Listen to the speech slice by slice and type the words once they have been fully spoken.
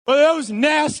But those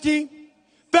nasty,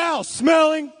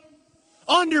 foul-smelling,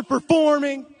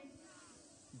 underperforming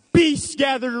beasts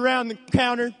gathered around the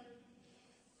counter.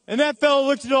 And that fellow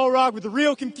looked at Old Rock with a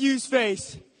real confused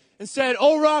face and said,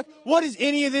 "Old Rock, what does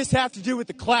any of this have to do with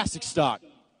the classic stock?"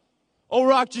 Old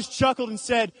Rock just chuckled and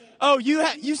said, "Oh,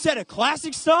 you said a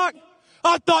classic stock?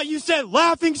 I thought you said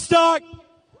laughing stock."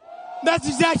 That's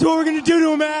exactly what we're going to do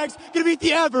to him, Mags. Going to beat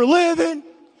the ever-living,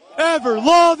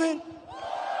 ever-loving,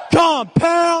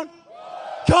 compound,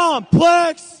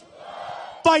 complex,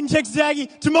 Fighting Texas Aggie.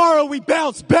 Tomorrow we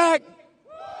bounce back.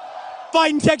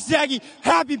 Fighting Texas Aggie.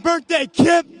 Happy birthday,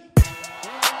 Kip.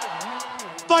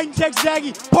 Fighting Texas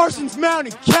Aggie. Parsons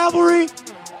Mounted Cavalry.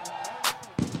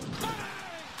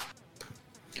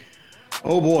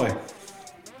 Oh, boy.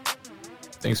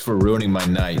 Thanks for ruining my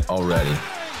night already.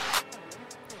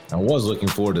 I was looking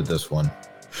forward to this one.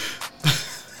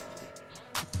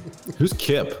 Who's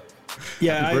Kip?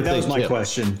 Yeah, that was my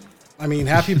question. I mean,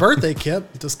 happy birthday,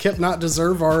 Kip. Does Kip not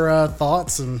deserve our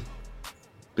thoughts and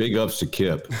big ups to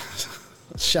Kip?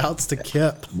 Shouts to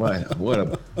Kip.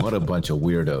 What a bunch of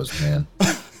weirdos, man.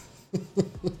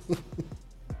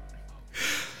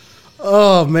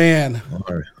 Oh man.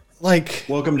 Right. Like,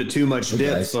 welcome to Too Much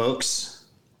Dip, folks.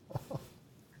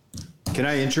 Can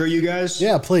I intro you guys?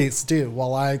 Yeah, please do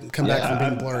while I come back from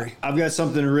being blurry. I've got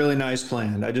something really nice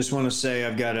planned. I just want to say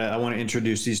I want to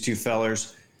introduce these two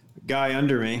fellers. Guy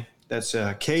under me, that's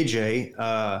KJ,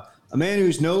 a man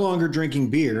who's no longer drinking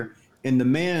beer, and the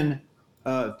man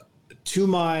to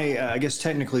my, I guess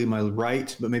technically my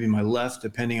right, but maybe my left,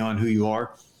 depending on who you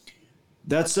are.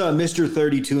 That's Mr.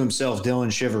 32 himself,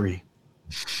 Dylan Shivery.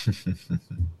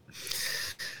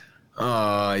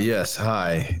 Yes.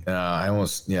 Hi. I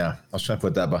was trying to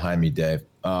put that behind me, Dave.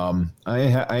 I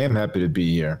am happy to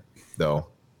be here, though,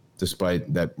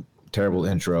 despite that terrible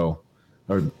intro,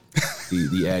 or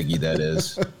the Aggie that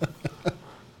is.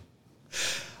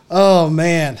 Oh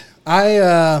man,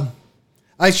 I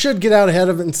should get out ahead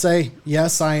of it and say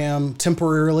yes, I am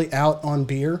temporarily out on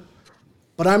beer,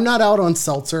 but I'm not out on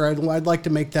seltzer. I'd like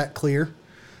to make that clear.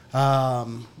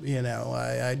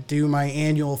 I do my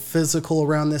annual physical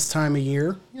around this time of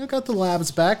year. Got the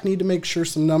labs back. Need to make sure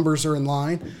some numbers are in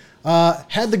line.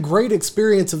 Had the great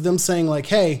experience of them saying like,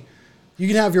 hey, you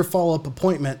can have your follow-up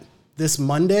appointment this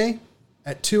Monday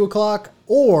at 2:00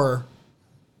 or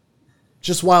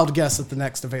just wild guess at the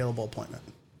next available appointment.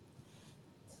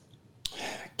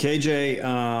 KJ,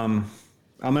 I'm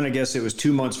going to guess it was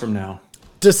 2 months from now.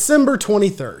 December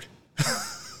 23rd.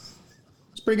 It's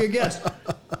a pretty good guess.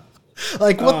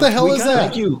 Like, what the hell is that?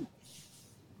 Thank you.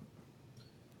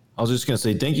 I was just going to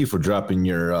say thank you for dropping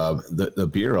your the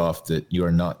beer off that you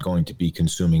are not going to be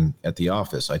consuming at the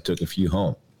office. I took a few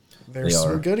home. There's they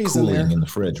some are goodies cooling in there. in the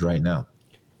fridge right now.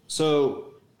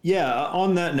 So, yeah,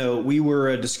 on that note, we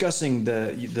were discussing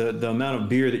the amount of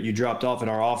beer that you dropped off at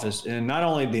our office, and not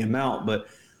only the amount, but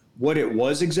what it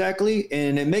was exactly.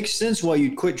 And it makes sense why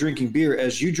you'd quit drinking beer,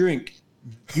 as you drink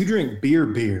beer.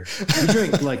 You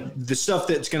drink like the stuff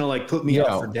that's going to like put me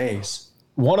out for days.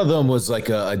 One of them was like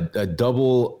a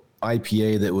double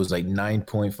IPA that was like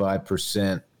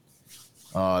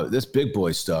 9.5%. This big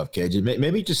boy stuff, KJ.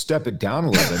 Maybe just step it down a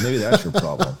little bit. Maybe that's your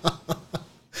problem.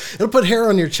 It'll put hair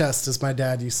on your chest, as my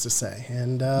dad used to say.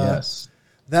 And yes,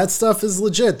 that stuff is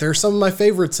legit. There's some of my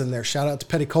favorites in there. Shout out to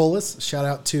Petticolas. Shout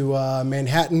out to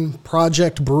Manhattan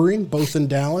Project Brewing, both in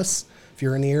Dallas. If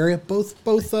you're in the area, both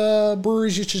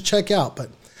breweries you should check out.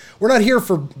 But we're not here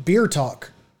for beer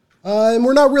talk. And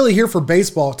we're not really here for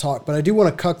baseball talk, but I do want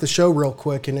to cuck the show real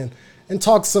quick and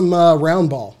talk some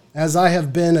round ball, as I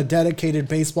have been a dedicated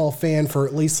baseball fan for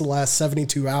at least the last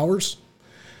 72 hours.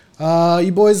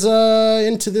 You boys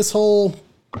into this whole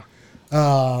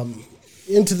what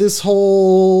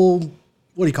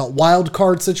do you call it, wild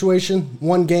card situation,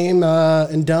 one game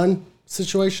and done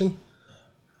situation?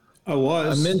 I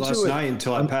was last night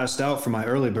until I passed out from my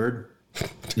early bird.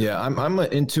 Yeah, I'm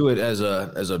into it as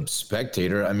a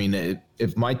spectator. I mean,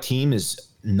 if my team is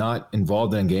not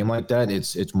involved in a game like that,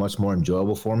 it's much more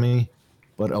enjoyable for me.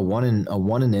 But a one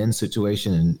and end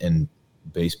situation in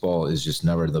baseball is just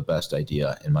never the best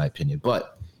idea, in my opinion.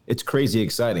 But it's crazy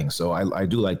exciting, so I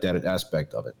do like that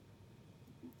aspect of it.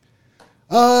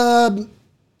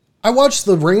 I watched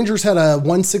the Rangers had a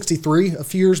 163 a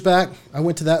few years back. I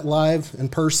went to that live in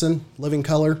person, living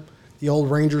color, the old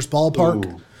Rangers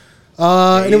ballpark.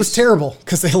 And it was terrible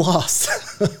because they lost.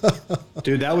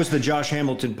 Dude, that was the Josh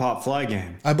Hamilton pop fly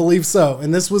game. I believe so.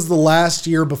 And this was the last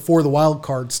year before the wild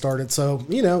card started. So,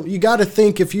 you got to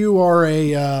think if you are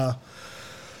a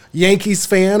Yankees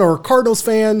fan or Cardinals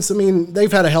fans, I mean,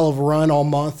 they've had a hell of a run all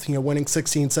month, winning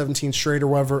 16, 17 straight or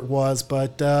whatever it was.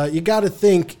 But you got to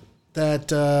think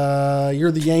that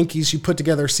you're the Yankees, you put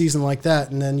together a season like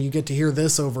that, and then you get to hear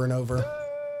this over and over.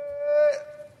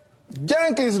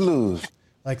 Yankees lose.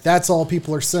 Like, that's all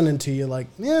people are sending to you. Like,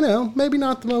 maybe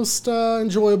not the most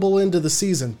enjoyable end of the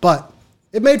season, but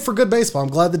it made for good baseball. I'm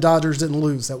glad the Dodgers didn't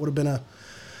lose. That would have been a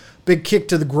big kick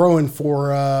to the groin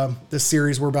for this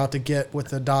series we're about to get with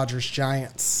the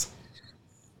Dodgers-Giants.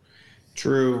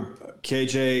 True.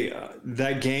 KJ,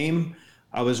 that game,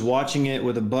 I was watching it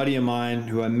with a buddy of mine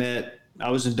who I met. I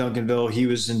was in Duncanville. He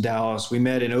was in Dallas. We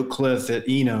met in Oak Cliff at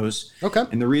Eno's. Okay.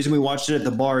 And the reason we watched it at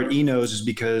the bar at Eno's is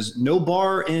because no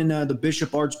bar in the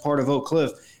Bishop Arts part of Oak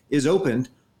Cliff is opened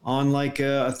on like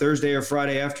a Thursday or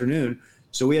Friday afternoon.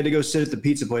 So we had to go sit at the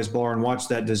pizza place bar and watch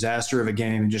that disaster of a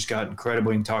game and just got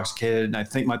incredibly intoxicated. And I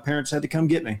think my parents had to come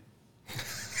get me.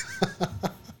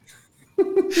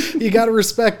 You got to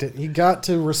respect it. You got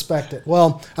to respect it.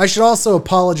 Well, I should also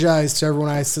apologize to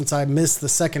everyone since I missed the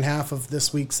second half of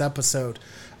this week's episode.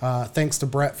 Thanks to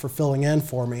Brett for filling in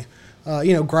for me.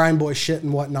 Grind boy shit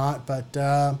and whatnot.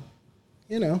 But,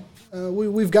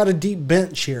 we've got a deep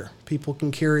bench here. People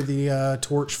can carry the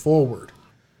torch forward.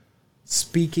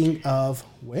 Speaking of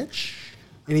which,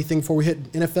 anything before we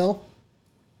hit NFL?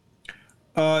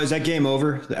 Is that game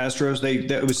over? The Astros,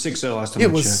 it was 6-0 last time.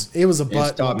 It was a butt.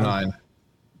 It's top 9.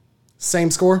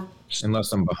 Same score?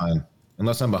 Unless I'm behind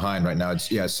right now. It's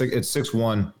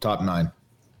 6-1, top 9.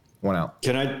 1 out.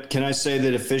 Can I say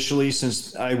that officially,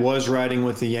 since I was riding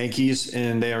with the Yankees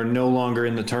and they are no longer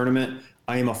in the tournament,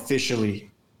 I am officially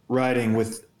riding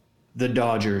with the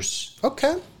Dodgers.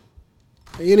 Okay.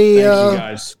 Thank you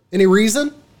guys. Any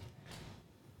reason?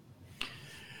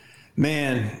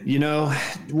 Man,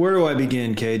 where do I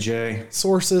begin, KJ?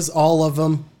 Sources, all of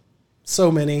them.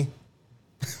 So many.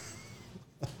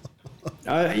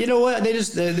 You know what? They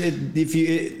just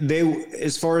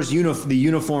as far as the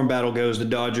uniform battle goes, the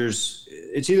Dodgers.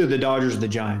 It's either the Dodgers or the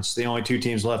Giants. The only two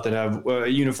teams left that have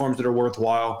uniforms that are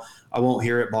worthwhile. I won't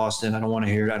hear it, Boston. I don't want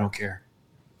to hear it. I don't care.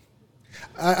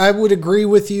 I would agree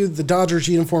with you. The Dodgers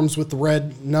uniforms with the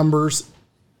red numbers,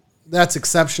 that's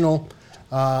exceptional.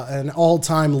 An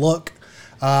all-time look.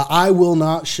 I will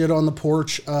not shit on the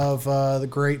porch of the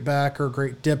great backer,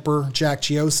 great dipper, Jack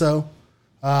Chioso.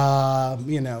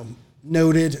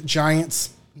 Noted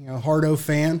Giants, Hardo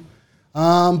fan.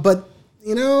 But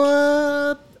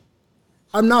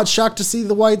I'm not shocked to see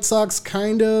the White Sox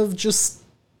kind of just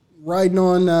riding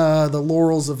on the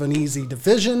laurels of an easy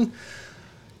division.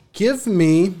 Give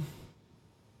me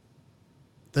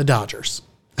the Dodgers.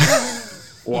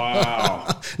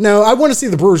 Wow. No, I want to see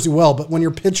the Brewers do well, but when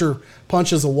your pitcher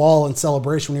punches a wall in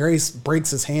celebration, when your ace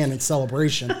breaks his hand in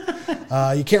celebration,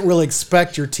 you can't really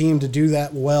expect your team to do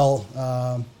that well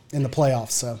in the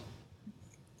playoffs. So,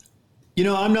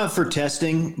 I'm not for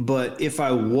testing, but if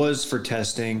I was for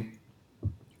testing,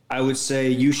 I would say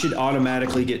you should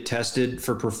automatically get tested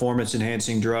for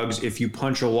performance-enhancing drugs if you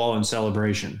punch a wall in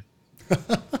celebration.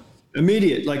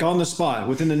 Immediate, like on the spot.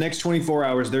 Within the next 24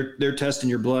 hours, they're testing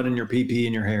your blood and your PP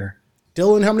and your hair.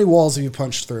 Dylan, how many walls have you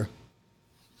punched through?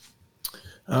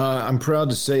 I'm proud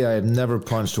to say I have never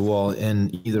punched a wall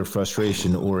in either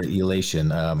frustration or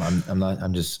elation. I'm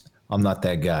not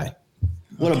that guy.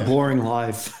 What a boring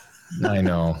life. I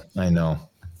know.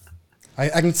 I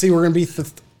can see we're gonna be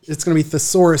it's gonna be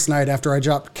thesaurus night after I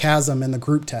drop chasm in the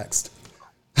group text.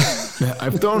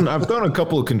 I've thrown a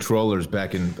couple of controllers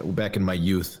back in my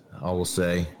youth. I will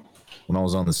say, when I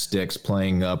was on the sticks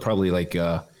playing probably like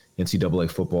NCAA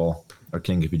football or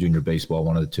King if you're junior baseball,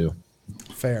 one of the two.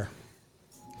 Fair.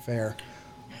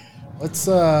 Let's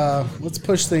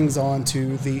push things on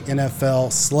to the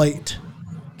NFL slate.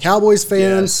 Cowboys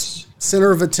fans, center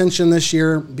of attention this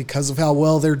year because of how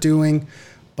well they're doing.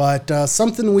 But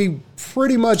something we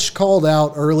pretty much called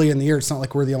out early in the year, it's not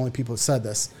like we're the only people who said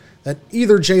this, that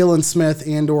either Jalen Smith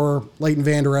and or Leighton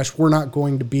Vander Esch were not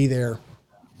going to be there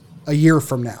a year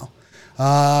from now.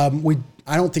 I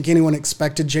don't think anyone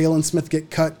expected Jalen Smith to get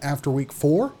cut after week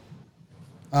 4.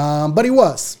 But he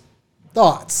was.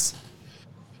 Thoughts?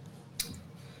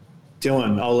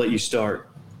 Dylan, I'll let you start.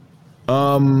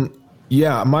 I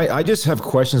just have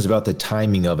questions about the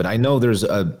timing of it. I know there's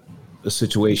a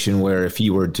situation where if he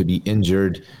were to be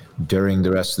injured during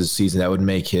the rest of the season, that would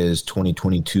make his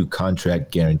 2022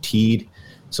 contract guaranteed.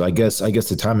 So I guess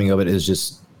the timing of it is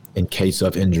just in case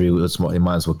of injury, they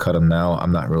might as well cut him now.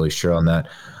 I'm not really sure on that.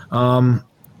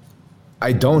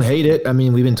 I don't hate it. I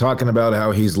mean, we've been talking about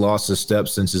how he's lost a step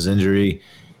since his injury,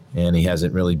 and he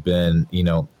hasn't really been, he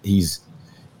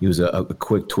was a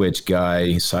quick twitch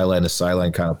guy, sideline to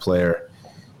sideline kind of player.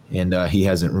 and he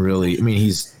hasn't really. I mean,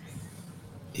 he's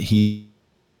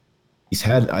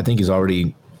had. I think he's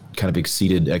already kind of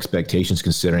exceeded expectations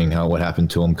considering what happened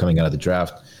to him coming out of the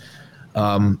draft.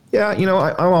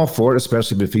 Yeah, I'm all for it,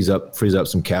 especially if he frees up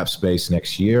some cap space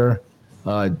next year.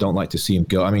 Don't like to see him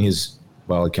go. I mean, he's,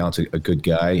 by all accounts, a good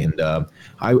guy, and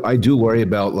I do worry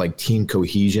about like team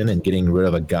cohesion and getting rid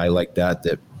of a guy like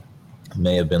that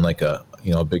may have been like a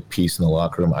big piece in the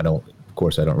locker room. I don't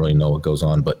really know what goes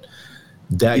on, but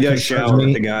that he does shower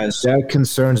with the guys. That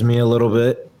concerns me a little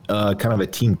bit. Kind of a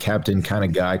team captain kind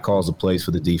of guy, calls the plays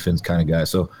for the defense kind of guy.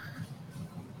 So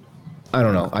I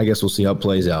don't know. I guess we'll see how it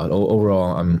plays out.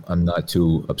 Overall, I'm not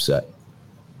too upset.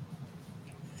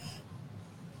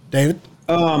 David?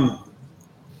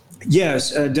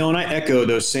 Yes, Dylan, I echo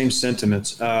those same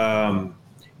sentiments.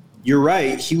 You're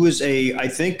right. He was I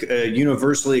think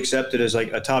universally accepted as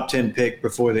like a top 10 pick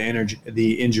before the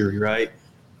injury, right?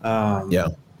 Yeah.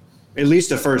 At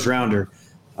least a first rounder.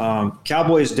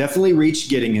 Cowboys definitely reached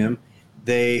getting him.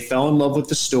 They fell in love with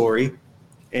the story.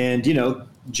 And,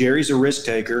 Jerry's a risk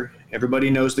taker. Everybody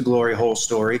knows the glory hole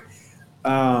story. He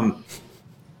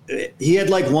had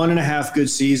like 1.5 good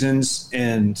seasons,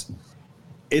 and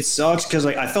it sucks because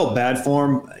I felt bad for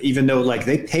him, even though like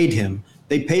they paid him.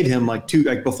 They paid him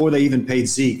before they even paid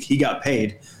Zeke. He got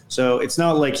paid. So it's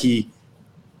not like he,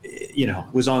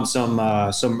 was on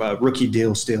some rookie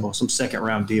deal still, some second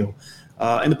round deal.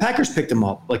 And the Packers picked him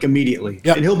up like immediately,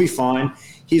 and he'll be fine.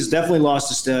 He's definitely lost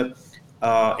a step.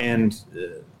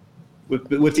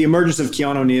 With the emergence of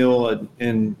Keanu Neal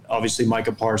and obviously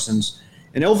Micah Parsons,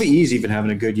 and LVE's even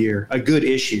having a good year, a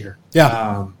good-ish year.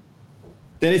 Yeah.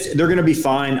 Then they're going to be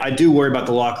fine. I do worry about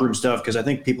the locker room stuff because I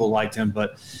think people liked him,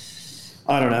 but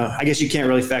I don't know. I guess you can't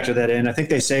really factor that in. I think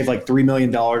they saved like $3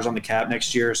 million on the cap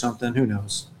next year or something. Who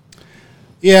knows?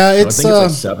 Yeah, I think it's like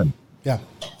 7. Yeah.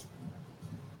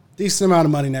 Decent amount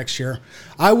of money next year.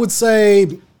 I would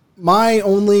say my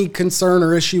only concern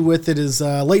or issue with it is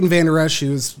Leighton Vander Esch,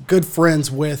 who's good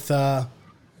friends with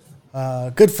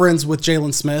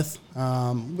Jalen Smith,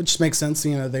 which makes sense.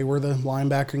 They were the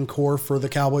linebacking core for the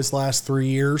Cowboys last 3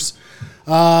 years.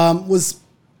 Was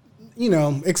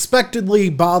expectedly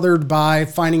bothered by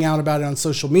finding out about it on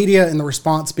social media and the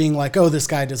response being like, oh, this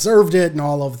guy deserved it, and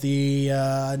all of the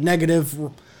negative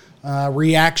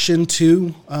reaction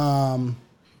to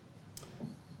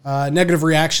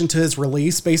his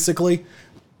release, basically.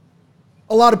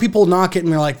 A lot of people knock it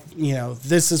and they're like,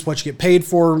 this is what you get paid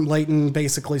for. Leighton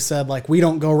basically said, like, we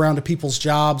don't go around to people's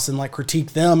jobs and like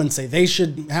critique them and say they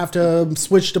should have to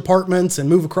switch departments and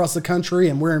move across the country,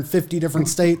 and we're in 50 different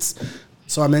states.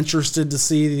 So I'm interested to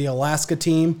see the Alaska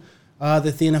team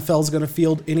that the NFL is going to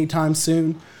field anytime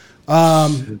soon.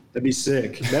 That'd be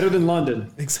sick. Better than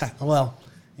London. Exactly. Well,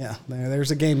 yeah,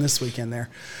 there's a game this weekend there.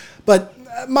 But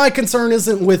my concern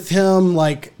isn't with him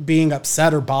like being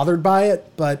upset or bothered by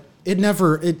it, but it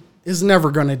is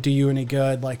never going to do you any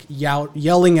good, like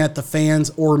yelling at the fans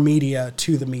or media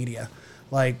to the media.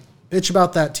 Like, bitch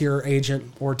about that to your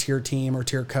agent or to your team or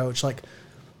to your coach. Like,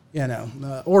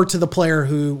 or to the player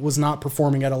who was not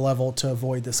performing at a level to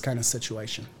avoid this kind of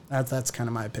situation. That's kind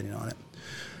of my opinion on it.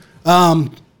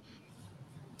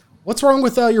 What's wrong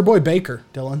with your boy Baker,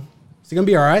 Dylan? Is he gonna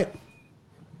be all right?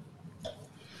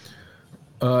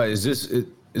 Is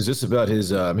this about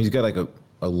his? He's got like a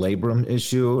labrum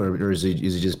issue, or is he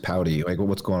just pouty? Like,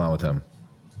 what's going on with him,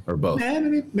 or both? Yeah,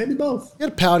 maybe both. He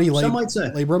had a pouty Some might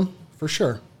say. labrum for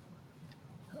sure.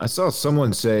 I saw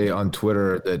someone say on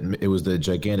Twitter that it was the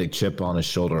gigantic chip on his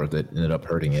shoulder that ended up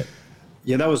hurting it.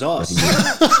 Yeah, that was us.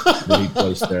 That he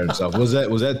placed there himself. Was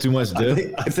that too much to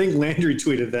do? I think Landry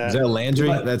tweeted that. Is that Landry?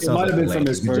 That might have been from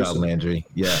his Good person. job, Landry.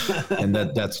 Yeah, and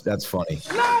that's funny.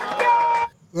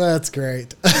 That's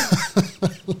great.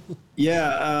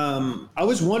 Yeah, I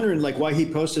was wondering like why he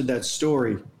posted that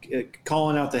story,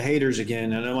 calling out the haters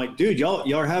again, and I'm like, dude,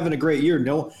 y'all are having a great year.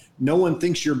 No one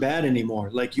thinks you're bad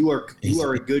anymore. Like you are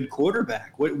a good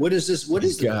quarterback. What is this? What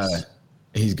is this?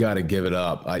 He's got to give it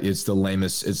up. It's the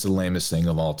lamest thing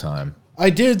of all time. I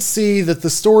did see that the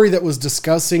story that was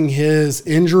discussing his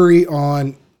injury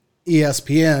on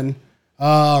ESPN,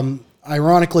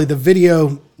 ironically, the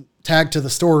video tagged to the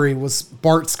story was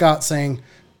Bart Scott saying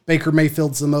Baker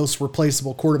Mayfield's the most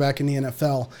replaceable quarterback in the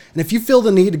NFL. And if you feel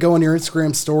the need to go on your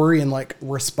Instagram story and like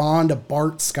respond to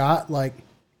Bart Scott, like,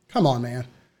 come on, man.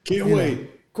 Can't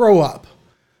wait. Grow up.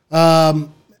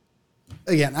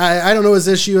 Again, I don't know what his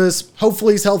issue is.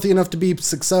 Hopefully he's healthy enough to be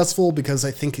successful because I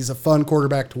think he's a fun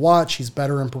quarterback to watch. He's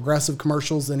better in progressive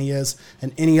commercials than he is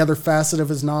in any other facet of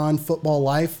his non-football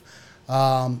life.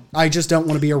 I just don't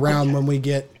want to be around when we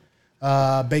get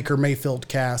Baker Mayfield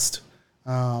cast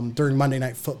during Monday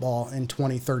Night Football in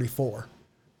 2034.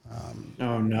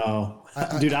 Oh no,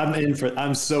 dude,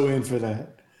 I'm so in for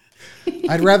that.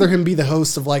 I'd rather him be the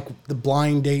host of like the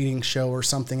blind dating show or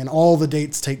something, and all the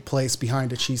dates take place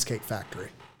behind a cheesecake factory.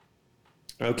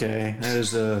 Okay, that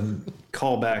is a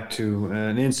callback to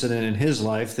an incident in his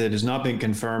life that has not been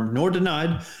confirmed nor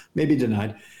denied, maybe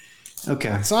denied.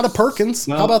 Okay. It's not a Perkins.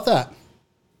 Well, how about that?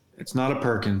 It's not a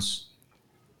Perkins.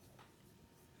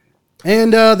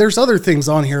 And there's other things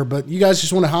on here, but you guys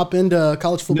just want to hop into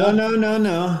college football? No.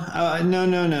 No.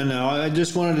 I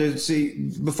just wanted to see,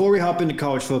 before we hop into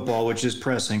college football, which is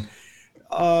pressing,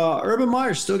 Urban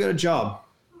Meyer's still got a job.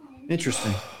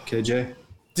 Interesting, KJ.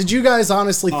 Did you guys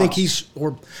honestly think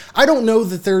I don't know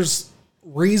that there's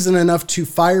reason enough to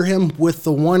fire him, with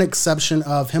the one exception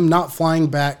of him not flying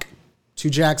back to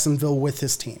Jacksonville with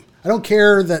his team. I don't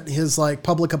care that his like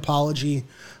public apology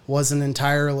wasn't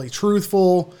entirely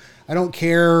truthful. I don't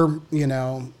care,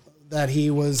 that he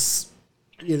was,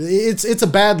 it's a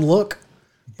bad look,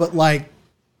 but like,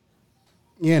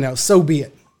 so be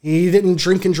it. He didn't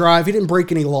drink and drive. He didn't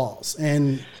break any laws.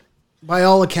 And by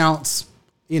all accounts,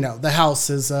 the house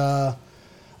is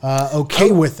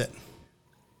okay with it.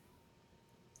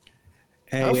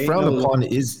 How frowned upon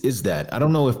is that? I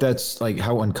don't know if that's like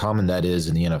how uncommon that is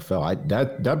in the NFL.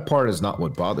 That part is not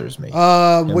what bothers me.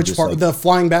 Which part? Like the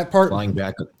flying back part? Flying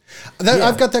back.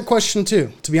 I've got that question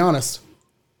too, to be honest.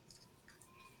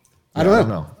 I don't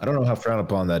know. I don't know how frowned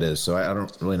upon that is, so I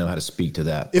don't really know how to speak to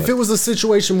that. If it was a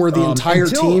situation where the entire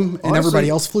team and everybody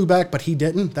else flew back, but he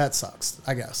didn't, that sucks,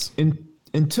 I guess.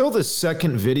 Until the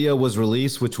second video was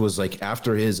released, which was like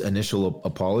after his initial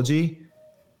apology,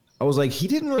 I was like, he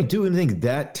didn't really do anything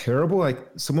that terrible. Like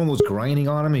someone was grinding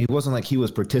on him. He wasn't like he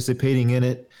was participating in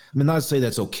it. I mean, not to say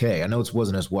that's okay. I know it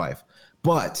wasn't his wife,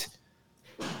 but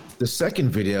the second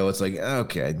video, it's like,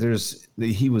 okay,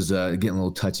 he was getting a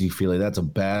little touchy-feely. That's a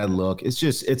bad look.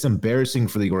 It's embarrassing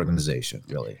for the organization,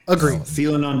 really. Agreed.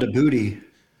 Feeling on the booty.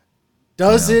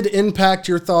 Does it impact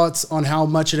your thoughts on how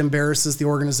much it embarrasses the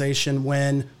organization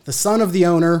when the son of the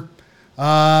owner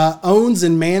owns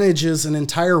and manages an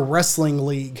entire wrestling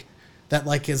league that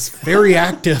like is very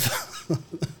active?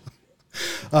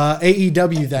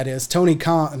 AEW, that is. Tony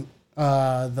Khan,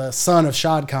 the son of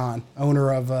Shad Khan,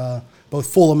 owner of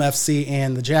both Fulham FC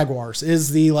and the Jaguars,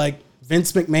 is the like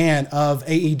Vince McMahon of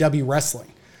AEW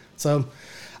wrestling. So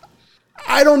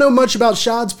I don't know much about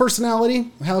Shad's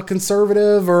personality, how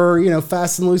conservative or,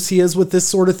 fast and loose he is with this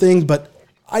sort of thing, but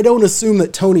I don't assume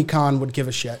that Tony Khan would give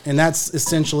a shit. And that's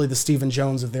essentially the Stephen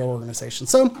Jones of their organization.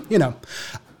 So,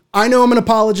 I know I'm an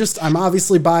apologist. I'm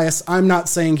obviously biased. I'm not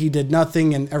saying he did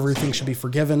nothing and everything should be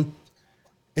forgiven.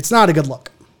 It's not a good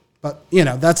look, but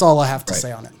that's all I have to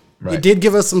say on it. Right. It did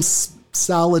give us some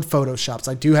solid photoshops.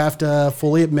 I do have to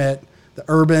fully admit the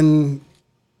urban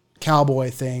cowboy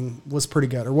thing was pretty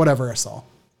good, or whatever I saw.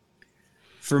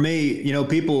 For me,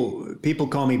 people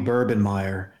call me Bourbon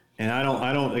Meyer, and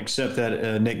I don't accept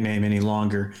that nickname any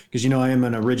longer because I am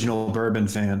an original Bourbon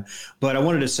fan. But I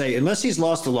wanted to say, unless he's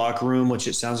lost the locker room, which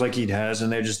it sounds like he has,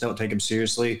 and they just don't take him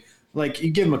seriously, like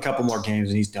you give him a couple more games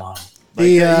and he's done. Like,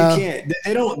 you can't.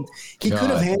 They don't. He could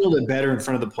have handled it better in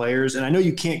front of the players, and I know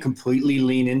you can't completely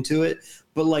lean into it,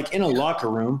 but like in a locker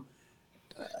room,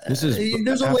 there's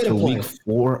a way to play. Week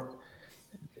 4.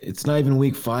 It's not even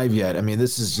week 5 yet. I mean,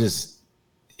 this is just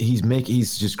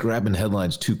he's just grabbing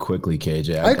headlines too quickly.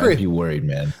 KJ, I agree. I'd be worried,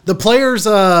 man. The players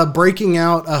breaking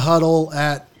out a huddle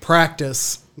at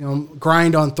practice,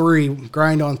 grind on three,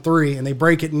 and they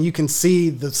break it, and you can see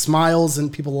the smiles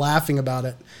and people laughing about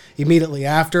it immediately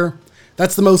after.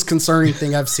 That's the most concerning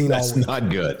thing I've seen all week. That's not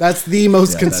good. That's the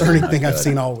most concerning thing I've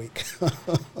seen all week.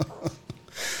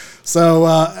 So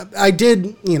I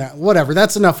did, whatever.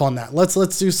 That's enough on that.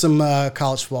 Let's do some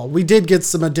college football. We did get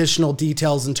some additional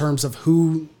details in terms of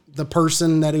who the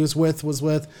person that he was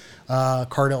with.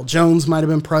 Cardell Jones might have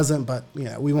been present, but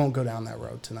we won't go down that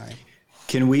road tonight.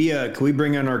 Can we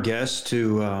bring in our guest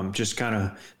to just kind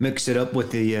of mix it up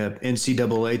with the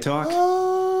NCAA talk?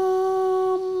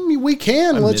 We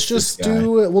can. Let's just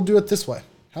do it. We'll do it this way.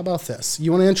 How about this?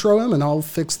 You want to intro him and I'll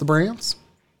fix the brands?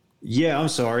 Yeah, I'm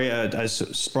sorry. I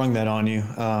sprung that on you.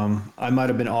 I might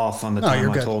have been off on the time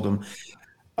I told him.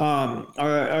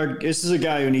 This is a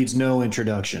guy who needs no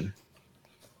introduction.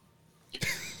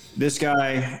 This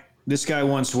guy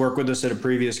wants to work with us at a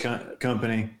previous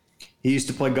company. He used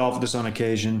to play golf with us on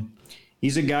occasion.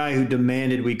 He's a guy who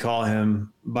demanded we call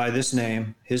him by this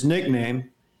name, his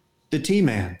nickname, the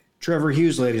T-Man. Trevor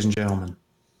Hughes, ladies and gentlemen.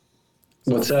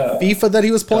 What's up? FIFA that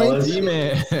he was playing?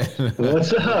 T-Man.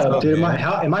 What's up, dude?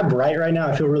 Am I bright right now?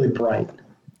 I feel really bright.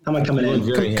 How am I coming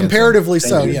in? Comparatively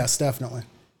so, yes, definitely.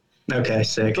 Okay,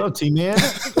 sick. What's up, T-Man?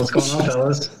 What's going on,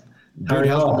 fellas? How are Good,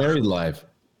 how's the y'all? married life?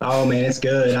 Oh man, it's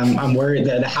good. I'm worried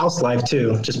that the house life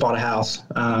too. Just bought a house.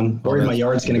 Worried my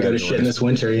yard's gonna go to shit in this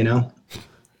winter. Yeah,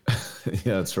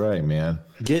 that's right, man.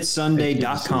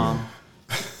 GetSunday.com.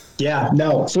 Yeah,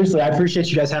 no, seriously, I appreciate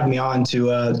you guys having me on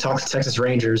to talk to Texas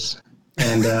Rangers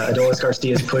and Adolis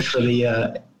Garcia's push for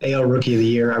the AL Rookie of the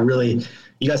Year.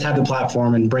 You guys have the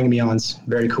platform and bringing me on is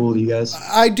very cool of you guys.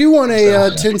 I do want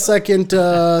a 10-second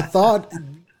thought.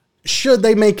 Should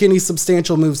they make any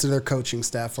substantial moves to their coaching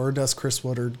staff, or does Chris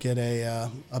Woodard get a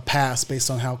pass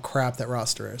based on how crap that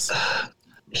roster is?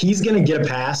 He's going to get a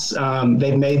pass.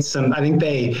 They've made some, I think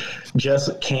they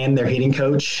just canned their hitting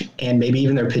coach and maybe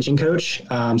even their pitching coach.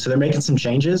 So they're making some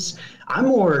changes. I'm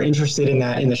more interested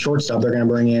in the shortstop they're going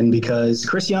to bring in because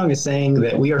Chris Young is saying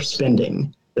that we are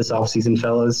spending this offseason,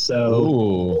 fellas.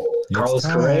 So Carlos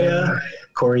Correa,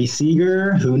 Corey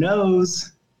Seager, who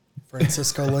knows?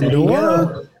 Francisco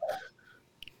Lindor.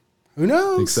 Who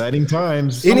knows? Exciting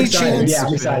times. Any chance? Yeah,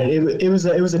 I'm excited. It was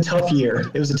a tough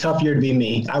year. It was a tough year to be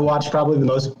me. I watched probably the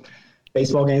most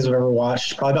baseball games I've ever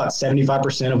watched. Probably about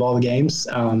 75% of all the games.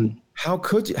 How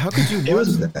could you watch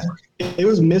that? It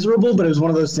was miserable, but it was one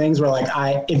of those things where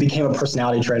it became a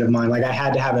personality trait of mine. Like I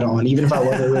had to have it on, even if I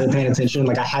wasn't really paying attention.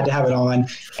 Like I had to have it on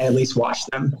and at least watch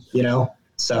them.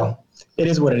 So it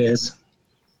is what it is.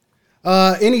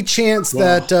 Any chance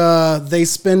that they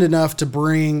spend enough to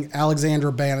bring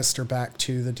Alexander Bannister back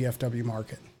to the DFW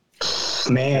market?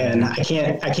 Man, I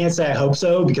can't say I hope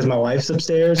so because my wife's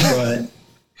upstairs, but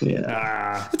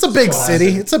yeah. It's a big city.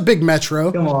 It's a big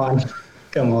metro. Come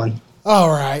on.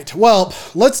 All right. Well,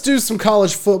 let's do some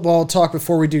college football talk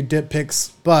before we do dip picks.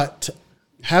 But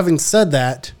having said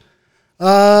that,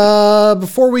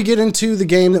 before we get into the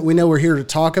game that we know we're here to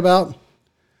talk about,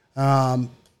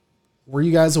 were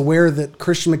you guys aware that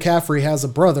Christian McCaffrey has a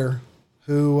brother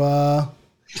who,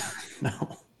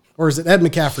 No. or is it Ed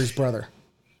McCaffrey's brother?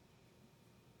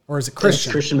 Or is it Christian?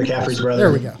 It's Christian McCaffrey's brother.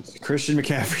 There we go. Christian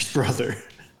McCaffrey's brother.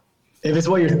 If you're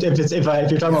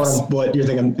talking about what you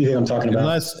think I'm talking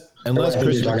about. Unless Right,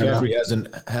 Christian you're talking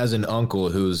McCaffrey has an uncle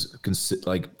who's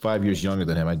like 5 years younger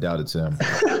than him, I doubt it's him.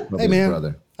 Probably Hey his man,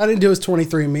 brother. I didn't do his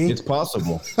 23andMe. It's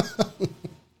possible.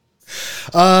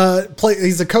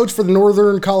 He's a coach for the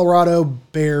Northern Colorado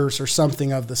Bears or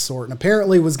something of the sort, and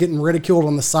apparently was getting ridiculed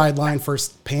on the sideline for his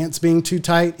pants being too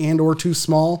tight and or too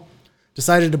small.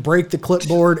 Decided to break the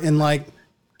clipboard and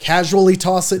casually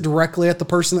toss it directly at the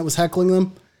person that was heckling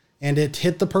them, and it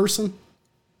hit the person.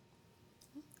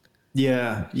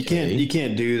 Yeah, you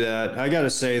can't do that. I got to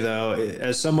say though,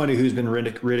 as somebody who's been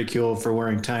ridiculed for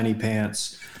wearing tiny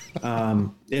pants,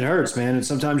 it hurts, man. And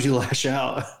sometimes you lash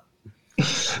out.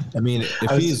 I mean,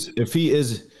 he's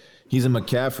a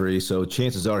McCaffrey, so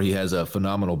chances are he has a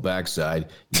phenomenal backside.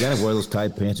 You gotta wear those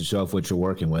tight pants to show off what you're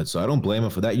working with. So I don't blame him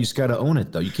for that. You just gotta own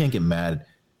it though. You can't get mad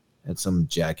at some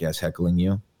jackass heckling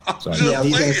you. Sorry. Yeah,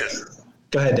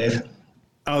 go ahead, Dave.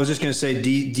 I was just gonna say, do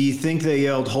you think they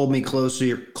yelled "Hold me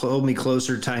closer,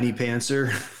 tiny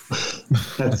pantser"?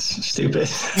 That's stupid.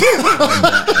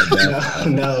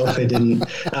 No, they didn't.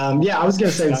 Yeah, I was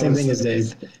going to say the same thing as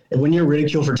Dave. When you're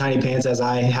ridiculed for tiny pants, as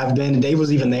I have been, Dave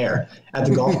was even there at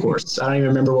the golf course. I don't even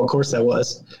remember what course that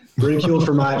was. Ridiculed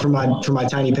for my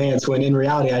tiny pants, when in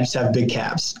reality I just have big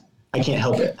calves. I can't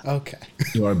help it. Okay,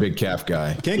 You are a big calf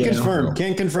guy. Can't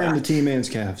confirm the T-Man's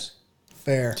calves.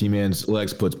 fair. T-Man's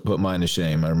legs put mine to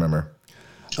shame. I remember.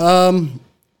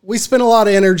 We spent a lot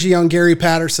of energy on Gary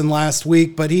Patterson last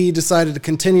week, but he decided to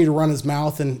continue to run his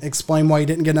mouth and explain why he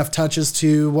didn't get enough touches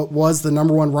to what was the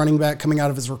number one running back coming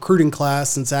out of his recruiting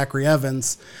class in Zachary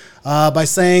Evans, by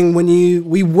saying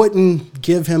we wouldn't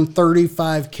give him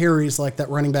 35 carries like that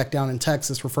running back down in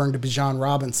Texas, referring to Bijan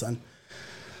Robinson.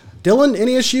 Dylan,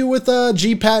 any issue with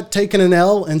G-Pat taking an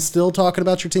L and still talking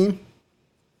about your team?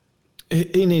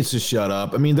 He needs to shut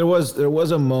up. I mean, there was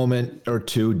a moment or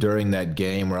two during that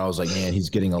game where I was like, man, he's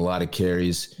getting a lot of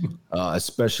carries,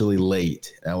 especially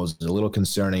late. That was a little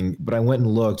concerning. But I went and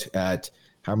looked at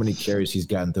how many carries he's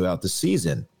gotten throughout the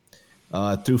season.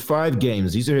 Through 5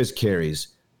 games, these are his carries: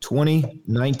 20,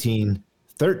 19,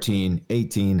 13,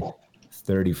 18,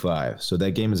 35. So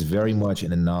that game is very much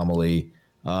an anomaly.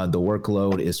 The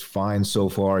workload is fine so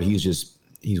far. He's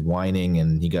whining,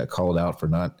 and he got called out for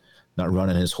not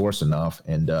running his horse enough.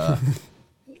 And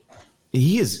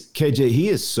he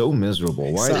is so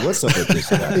miserable. What's up with this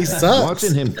guy? He sucks.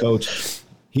 Watching him coach,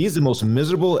 he's the most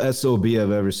miserable SOB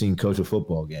I've ever seen coach a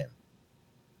football game.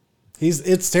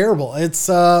 It's terrible.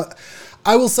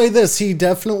 I will say this, he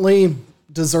definitely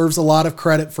deserves a lot of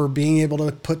credit for being able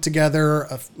to put together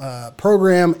a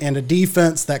program and a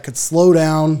defense that could slow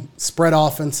down spread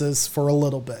offenses for a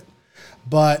little bit.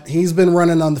 but he's been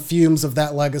running on the fumes of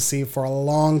that legacy for a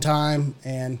long time.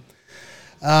 And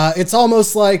it's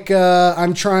almost like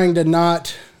I'm trying to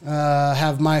not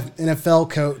have my NFL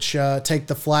coach take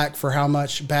the flack for how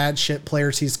much bad shit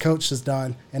players he's coached has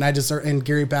done. And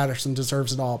Gary Patterson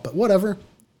deserves it all. But whatever.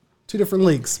 Two different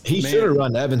leagues. He should have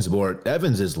run Evans board.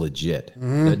 Evans is legit.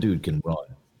 That dude can run.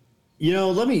 You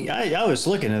know, I was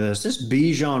looking at this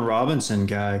Bijan Robinson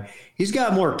guy, he's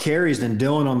got more carries than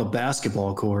Dylan on the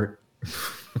basketball court.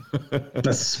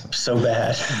 That's so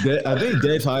bad. I think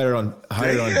Dave higher on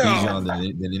Bijan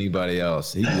than anybody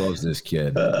else. He loves this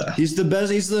kid. He's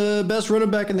the best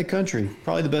running back in the country.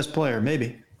 Probably the best player,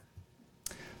 maybe.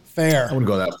 Fair. I wouldn't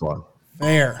go that far.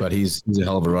 Fair. But he's a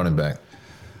hell of a running back.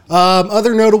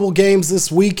 Other notable games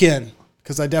this weekend,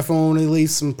 because I definitely want to leave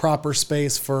some proper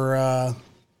space for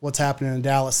what's happening in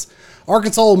Dallas.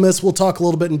 Arkansas Ole Miss, we'll talk a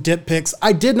little bit in dip picks.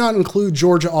 I did not include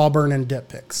Georgia Auburn in dip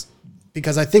picks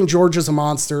because I think Georgia's a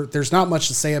monster. There's not much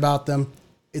to say about them.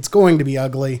 It's going to be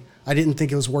ugly. I didn't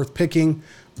think it was worth picking,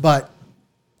 but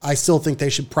I still think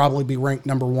they should probably be ranked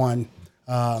number 1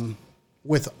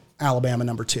 with Alabama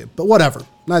number 2. But whatever,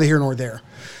 neither here nor there.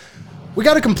 We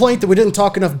got a complaint that we didn't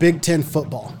talk enough Big Ten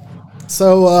football.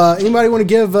 So anybody want to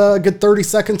give a good 30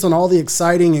 seconds on all the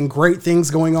exciting and great things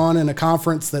going on in a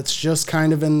conference that's just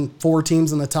kind of in 4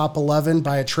 teams in the top 11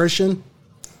 by attrition?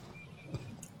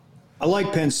 I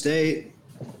like Penn State.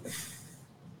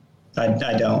 I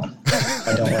don't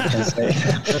like Penn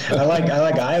State. I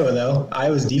like Iowa though.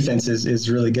 Iowa's defense is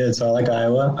really good, so I like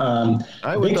Iowa.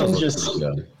 The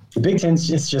Big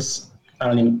Ten's just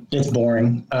it's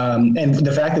boring. And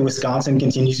the fact that Wisconsin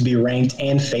continues to be ranked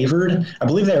and favored, I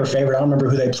believe they were favored. I don't remember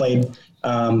who they played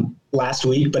last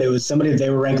week, but it was somebody that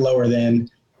they were ranked lower than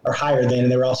or higher than,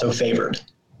 and they were also favored.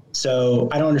 So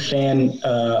I don't understand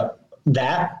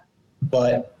that,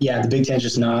 but yeah, the Big Ten's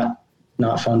just not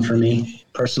fun for me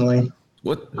personally.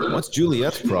 What's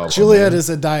Juliet's problem? Juliet is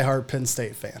a diehard Penn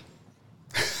State fan.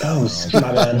 Oh, my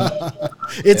bad.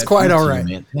 It's quite all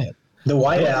right. The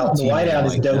whiteout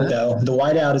is dope, though. The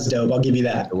whiteout is dope. I'll give you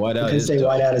that. The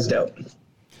whiteout is dope.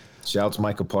 Shouts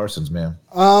Michael Parsons, man.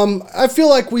 I feel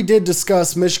like we did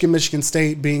discuss Michigan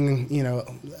State being,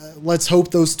 let's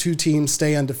hope those 2 teams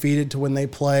stay undefeated to when they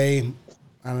play.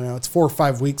 I don't know. It's 4 or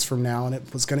 5 weeks from now, and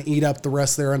it was going to eat up the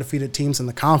rest of their undefeated teams in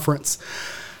the conference.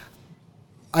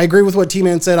 I agree with what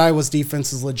T-Man said. Iowa's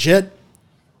defense is legit.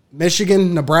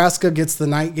 Michigan, Nebraska gets the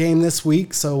night game this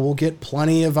week, so we'll get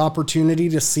plenty of opportunity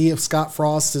to see if Scott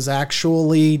Frost is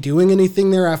actually doing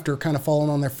anything there after kind of falling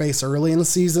on their face early in the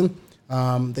season.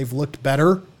 They've looked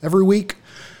better every week.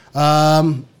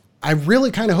 I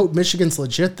really kind of hope Michigan's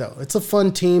legit, though. It's a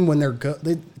fun team when they're good.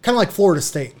 They kind of like Florida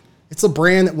State. It's a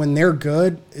brand that when they're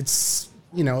good, it's,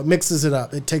 it mixes it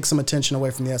up. It takes some attention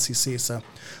away from the SEC, so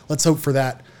let's hope for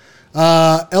that.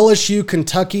 LSU,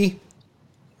 Kentucky.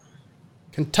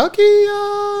 Kentucky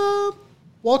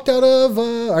walked out of,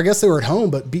 I guess they were at home,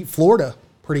 but beat Florida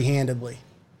pretty handedly.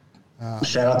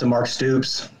 Shout out to Mark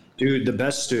Stoops. Dude, the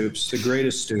best Stoops, the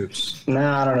greatest Stoops.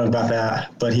 Nah, I don't know about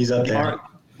that, but he's up there.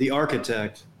 The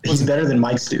architect. He's better than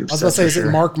Mike Stoops. I was going to say, is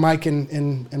it Mark, Mike,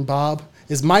 and Bob?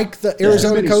 Is Mike the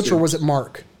Arizona coach, or was it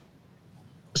Mark?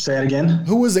 Say it again.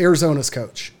 Who was Arizona's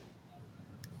coach?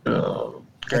 Oh,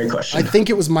 great question. I think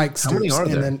it was Mike Stoops. How many are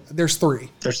there? And then there's 3.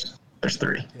 There's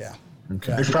 3. Yeah.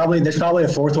 Okay. There's probably a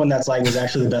 4th one that's was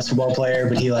actually the best football player,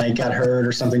 but he got hurt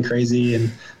or something crazy,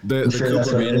 and the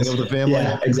Cooper Manning of the family.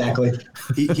 Yeah, exactly.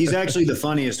 He's actually the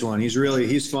funniest one. He's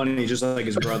funny, just like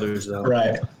his brothers, though.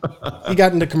 Right. He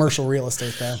got into commercial real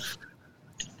estate, though.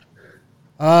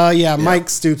 Yeah, Mike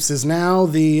Stoops is now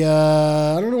the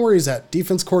I don't know where he's at.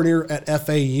 Defense coordinator at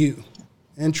FAU.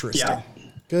 Interesting. Yeah.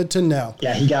 Good to know.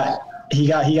 Yeah, he got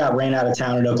ran out of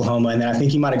town at Oklahoma, and then I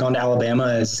think he might have gone to Alabama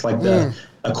as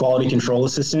a quality control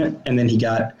assistant, and then he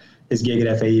got his gig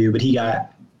at FAU. But he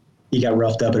got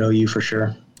roughed up at OU for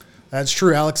sure. That's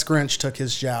true. Alex Grinch took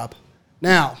his job.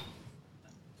 Now,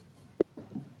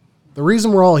 the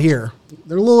reason we're all here,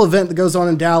 there's a little event that goes on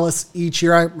in Dallas each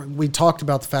year. We talked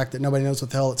about the fact that nobody knows what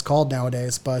the hell it's called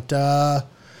nowadays, but I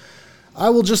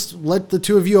will just let the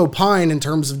two of you opine in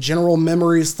terms of general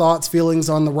memories, thoughts, feelings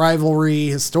on the rivalry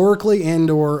historically,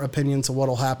 and or opinions of what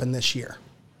will happen this year.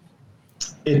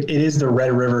 It is the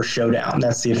Red River Showdown.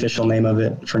 That's the official name of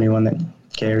it for anyone that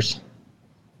cares.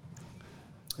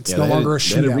 It's no longer a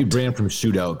shootout. They had to rebrand from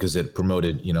shootout because it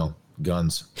promoted,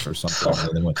 guns or something. Oh,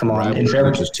 and then went come on,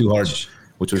 which was too hard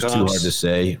to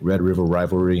say. Red River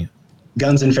Rivalry.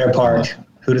 Guns in Fair Park.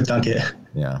 Who'd have thunk it?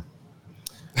 Yeah.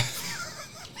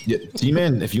 Yeah,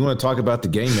 T-Man, if you want to talk about the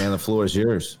game, man, the floor is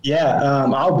yours. Yeah,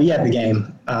 I'll be at the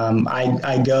game.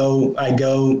 I've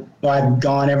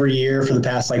gone every year for the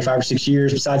past like 5 or 6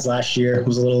 years. Besides last year, it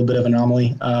was a little bit of an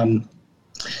anomaly.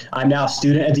 I'm now a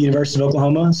student at the University of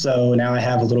Oklahoma, so now I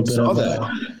have a little bit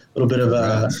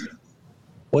of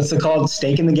what's it called?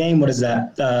 Stake in the game. What is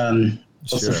that?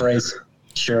 What's the phrase?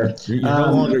 Sure.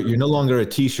 You're no longer a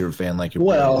T-shirt fan like your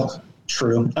well,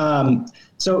 true.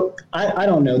 So I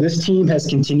don't know. This team has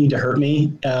continued to hurt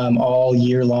me all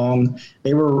year long.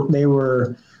 They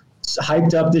were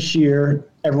hyped up this year.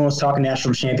 Everyone was talking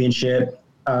national championship.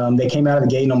 They came out of the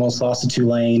gate and almost lost to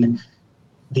Tulane.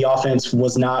 The offense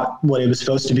was not what it was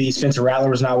supposed to be. Spencer Rattler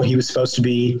was not what he was supposed to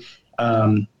be.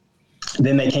 Then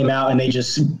they came out and they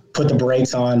just put the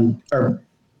brakes on, or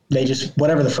they just,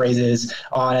 whatever the phrase is,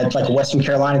 on it, like a Western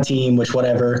Carolina team, which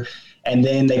whatever. And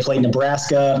then they played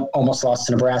Nebraska, almost lost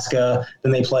to Nebraska.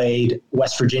 Then they played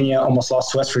West Virginia, almost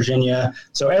lost to West Virginia.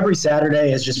 So every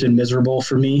Saturday has just been miserable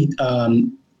for me.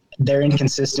 They're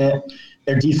inconsistent.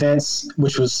 Their defense,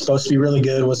 which was supposed to be really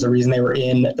good, was the reason they were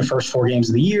in the first 4 games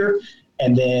of the year.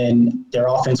 And then their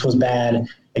offense was bad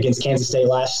against Kansas State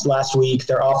last week.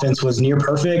 Their offense was near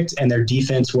perfect, and their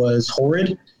defense was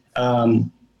horrid.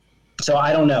 So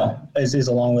I don't know. This is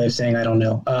a long way of saying I don't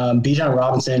know. Bijan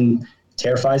Robinson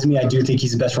terrifies me. I do think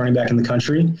he's the best running back in the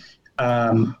country.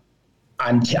 I'm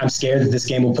scared that this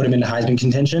game will put him into Heisman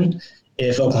contention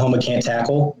if Oklahoma can't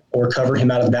tackle or cover him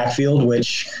out of the backfield,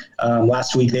 which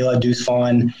last week they let Deuce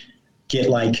Vaughn get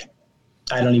like,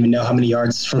 I don't even know how many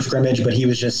yards from scrimmage, but he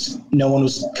was just, no one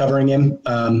was covering him.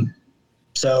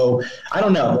 So I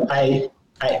don't know. I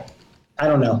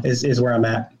don't know is where I'm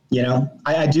at. You know,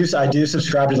 I do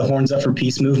subscribe to the Horns Up for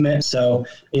Peace movement. So,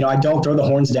 you know, I don't throw the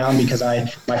horns down because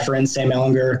my friend Sam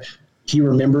Ellinger, he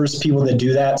remembers people that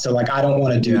do that. So like, I don't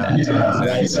want to do that.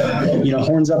 Right. So, you know,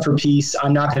 Horns Up for Peace.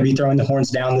 I'm not going to be throwing the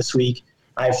horns down this week.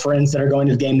 I have friends that are going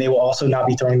to the game. They will also not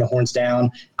be throwing the horns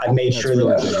down. I've made sure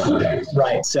that,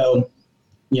 right. So,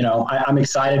 you know, I'm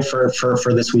excited for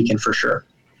this weekend for sure.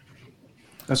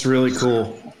 That's really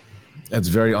cool. That's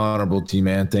very honorable,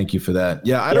 T-Man. Thank you for that.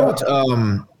 Yeah, I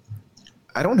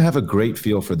don't have a great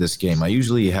feel for this game. I'm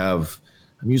usually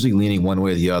leaning one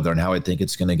way or the other on how I think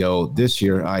it's going to go. This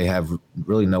year, I have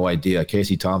really no idea.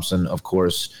 Casey Thompson, of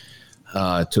course,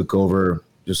 took over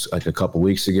just like a couple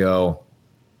weeks ago.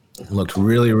 Looked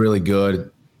really, really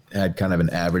good. Had kind of an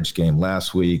average game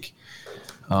last week.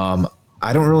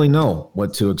 I don't really know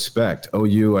what to expect.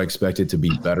 OU, I expect it to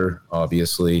be better,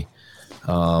 obviously.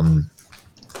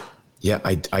 Yeah,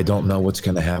 I don't know what's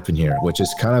going to happen here, which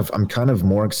is I'm kind of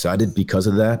more excited because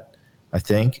of that. I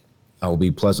think I will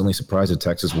be pleasantly surprised if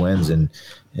Texas wins and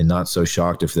not so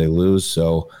shocked if they lose.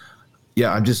 So,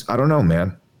 yeah, I don't know,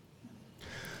 man.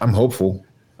 I'm hopeful.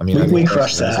 I mean, we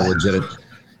crushed that.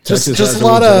 Texas has a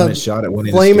lot of shot at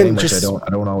winning this game, which I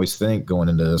don't always think going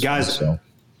into this. Guys, one, so.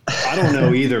 I don't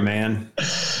know either, man.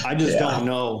 I just don't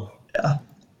know. Yeah.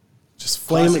 Just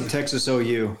flaming Classic Texas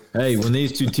OU. Hey, when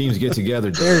these two teams get together,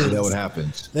 you know what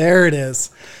happens. There it is.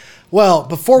 Well,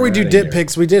 before we do dip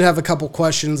picks, we did have a couple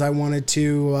questions I wanted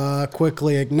to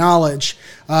quickly acknowledge.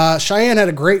 Cheyenne had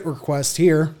a great request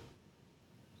here.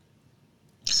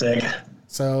 Sick.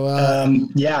 So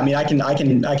yeah, I mean, I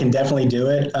can definitely do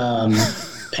it.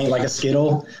 Paint like a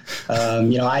Skittle.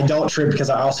 You know, I don't trip because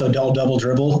I also don't double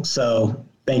dribble. So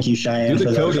thank you, Cheyenne, for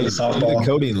the softball. Do the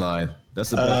codeine line.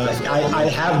 That's the best. I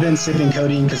have been sipping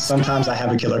codeine because sometimes I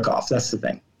have a killer cough. That's the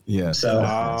thing. Yeah. So.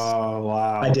 Oh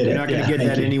wow! I did it. You're not going to get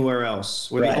that anywhere else.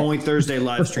 We're the only Thursday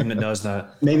live stream that does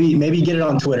that. Maybe get it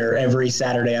on Twitter every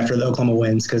Saturday after the Oklahoma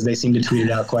wins because they seem to tweet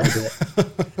it out quite a bit.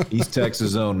 East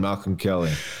Texas own Malcolm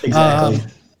Kelly. Exactly.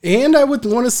 And I would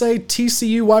want to say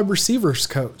TCU wide receivers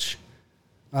coach,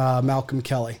 Malcolm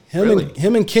Kelly.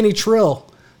 Him and Kenny Trill.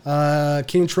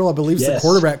 Kenny Trill, I believe, is the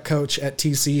quarterback coach at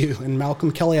TCU, and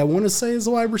Malcolm Kelly, I want to say, is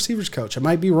the wide receivers coach. I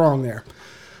might be wrong there.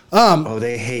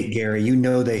 They hate Gary. You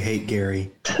know they hate Gary.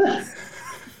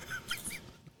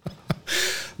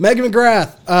 Megan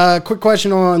McGrath, quick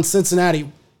question on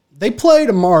Cincinnati. They play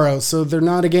tomorrow, so they're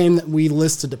not a game that we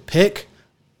listed to pick.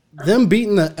 Them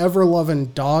beating the ever-loving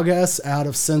dog-ass out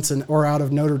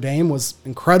of Notre Dame was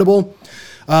incredible.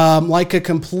 Like a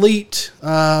complete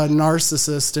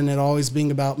narcissist and it always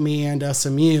being about me and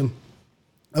SMU.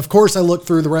 Of course, I look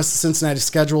through the rest of Cincinnati's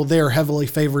schedule. They are heavily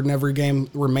favored in every game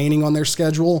remaining on their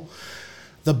schedule.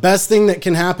 The best thing that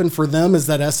can happen for them is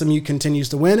that SMU continues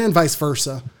to win and vice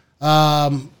versa.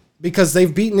 Because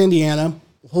they've beaten Indiana.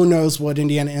 Who knows what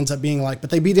Indiana ends up being like, but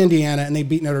they beat Indiana and they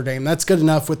beat Notre Dame. That's good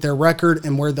enough with their record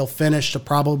and where they'll finish to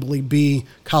probably be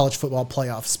college football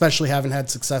playoff, especially having had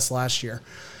success last year.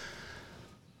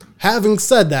 Having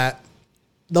said that,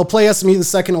 they'll play SMU the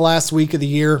second to last week of the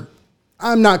year.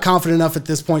 I'm not confident enough at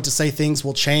this point to say things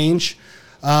will change.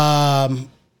 They're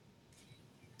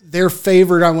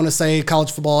favored, I want to say,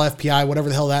 college football FPI, whatever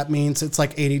the hell that means. It's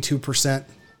like 82%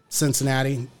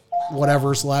 Cincinnati.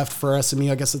 Whatever's left for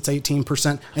SMU, I guess it's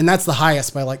 18%. And that's the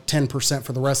highest by like 10%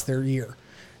 for the rest of their year.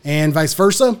 And vice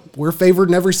versa, we're favored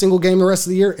in every single game the rest of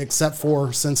the year except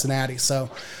for Cincinnati. So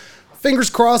fingers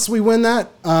crossed we win that.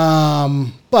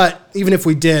 But even if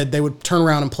we did, they would turn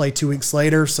around and play 2 weeks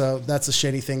later. So that's a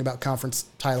shitty thing about conference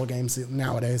title games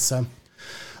nowadays. So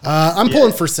I'm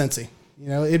pulling for Cincy. You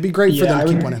know, it'd be great for them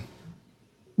to keep winning.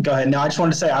 Go ahead. No, I just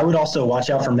wanted to say I would also watch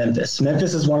out for Memphis.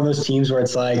 Memphis is one of those teams where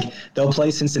it's like they'll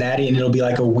play Cincinnati and it'll be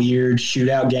like a weird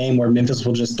shootout game where Memphis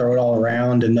will just throw it all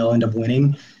around and they'll end up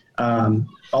winning.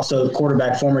 Also,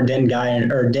 quarterback, former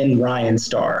Denton Ryan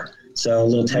star. So a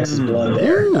little Texas blood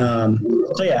there.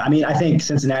 So, yeah, I mean, I think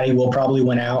Cincinnati will probably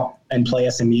win out and play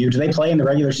SMU. Do they play in the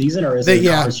regular season or is it a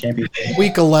conference championship?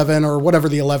 Week 11 or whatever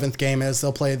the 11th game is,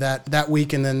 they'll play that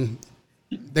week and then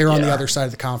they're on the other side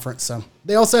of the conference. So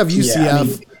they also have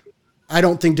UCF. Yeah, I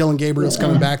don't think Dylan Gabriel's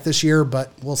coming back this year,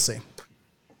 but we'll see.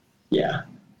 Yeah.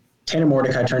 Tanner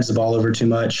Mordecai turns the ball over too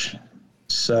much.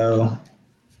 So.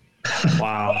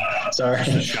 Wow.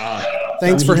 Sorry. Shot.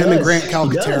 Thanks for him and Grant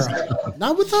Calcaterra.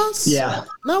 Not with us? Yeah.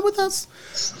 Not with us.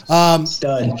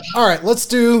 Stud. All right, let's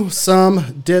do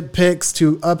some dip picks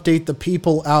to update the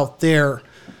people out there.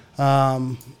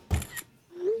 Ew.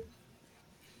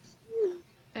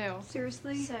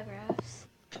 Seriously? So gross.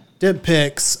 Dip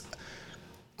picks.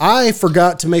 I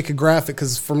forgot to make a graphic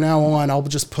because from now on, I'll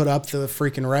just put up the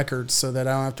freaking records so that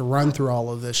I don't have to run through all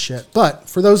of this shit. But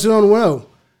for those who don't know,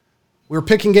 we're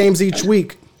picking games each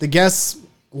week. The guests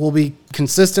will be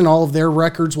consistent. All of their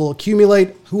records will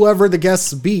accumulate. Whoever the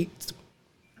guests beat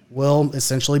will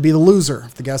essentially be the loser.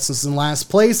 If the guest is in last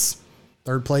place,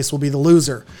 third place will be the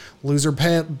loser. Loser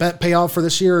bet payoff for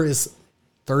this year is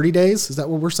 30 days. Is that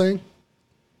what we're saying?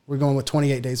 We're going with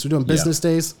 28 days. We're doing business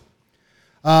days.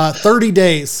 30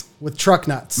 days with truck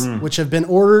nuts, which have been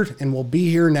ordered and will be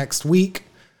here next week.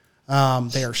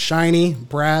 They are shiny,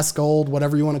 brass, gold,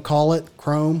 whatever you want to call it,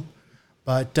 chrome.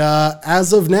 But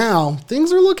as of now,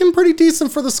 things are looking pretty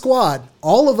decent for the squad.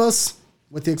 All of us,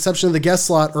 with the exception of the guest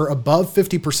slot, are above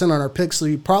 50% on our picks, so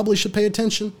you probably should pay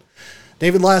attention.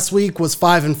 David last week was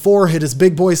 5-4, hit his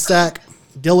big boy stack.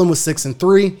 Dylan was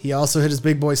 6-3. He also hit his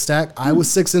big boy stack. I was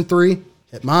 6-3,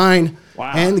 hit mine.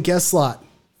 Wow. And the guest slot,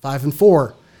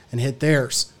 5-4, and hit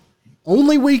theirs.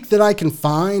 Only week that I can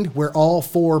find where all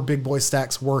 4 big boy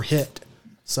stacks were hit.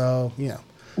 So,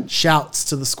 shouts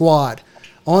to the squad.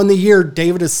 On the year,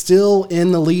 David is still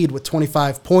in the lead with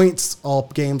 25 points. All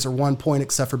games are 1 point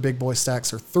except for big boy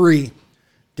stacks are 3.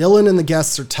 Dylan and the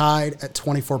guests are tied at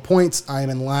 24 points. I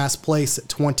am in last place at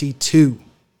 22.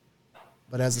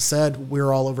 But as I said,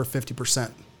 we're all over 50%.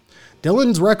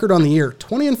 Dylan's record on the year,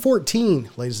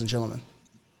 20-14, ladies and gentlemen.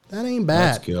 That ain't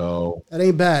bad. Let's go. That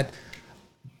ain't bad.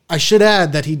 I should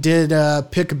add that he did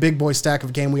pick a big boy stack of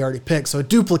a game we already picked, so it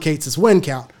duplicates his win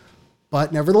count.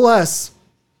 But nevertheless,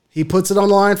 he puts it on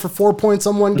the line for 4 points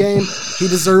on one game. He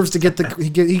deserves to get he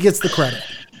gets the credit.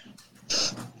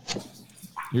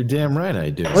 You're damn right I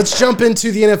do. Let's jump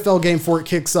into the NFL game before it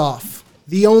kicks off.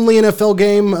 The only NFL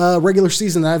game regular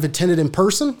season that I've attended in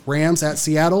person, Rams at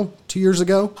Seattle 2 years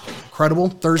ago. Incredible.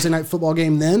 Thursday night football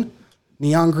game then.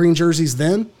 Neon green jerseys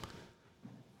then.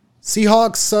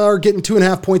 Seahawks are getting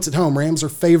 2.5 points at home. Rams are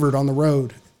favored on the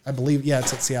road. I believe,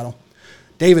 it's at Seattle.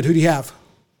 David, who do you have?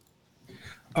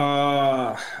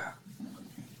 I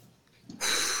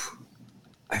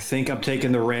think I'm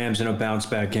taking the Rams in a bounce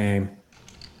back game.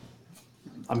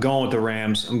 I'm going with the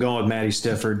Rams. I'm going with Matty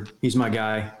Stifford. He's my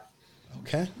guy.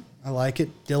 Okay, I like it.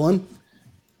 Dylan?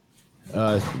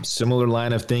 Similar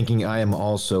line of thinking. I am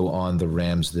also on the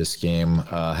Rams this game.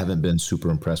 Haven't been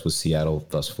super impressed with Seattle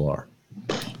thus far.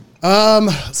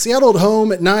 Seattle at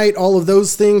home at night, all of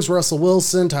those things, Russell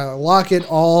Wilson, Tyler Lockett,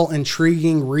 all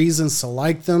intriguing reasons to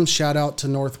like them. Shout out to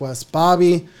Northwest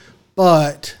Bobby.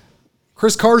 But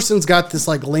Chris Carson's got this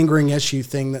lingering issue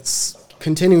thing that's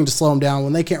continuing to slow him down.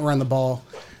 When they can't run the ball,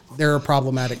 they're a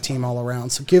problematic team all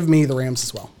around. So give me the Rams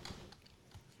as well.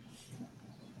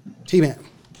 T-Man.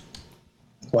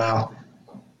 Wow.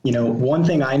 One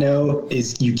thing I know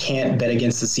is you can't bet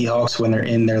against the Seahawks when they're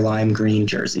in their lime green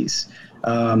jerseys.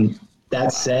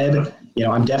 That said,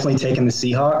 I'm definitely taking the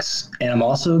Seahawks, and I'm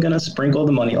also going to sprinkle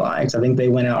the money lines. I think they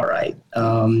went outright.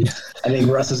 I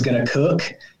think Russ is going to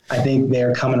cook. I think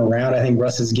they're coming around. I think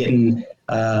Russ is getting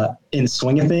in the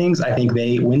swing of things. I think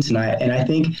they win tonight. And I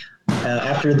think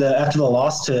after the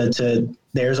loss to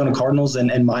the Arizona Cardinals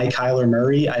and my Kyler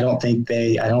Murray, I don't think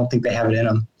they have it in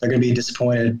them. They're going to be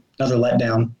disappointed. Another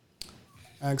letdown.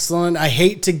 Excellent. I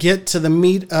hate to get to the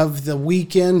meat of the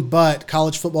weekend, but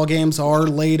college football games are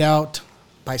laid out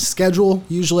by schedule.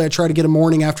 Usually I try to get a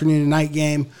morning, afternoon, and night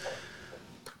game.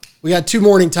 We got 2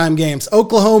 morning time games.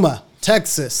 Oklahoma,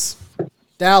 Texas,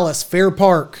 Dallas, Fair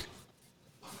Park.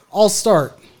 All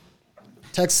start.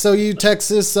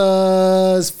 Texas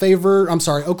is favored. I'm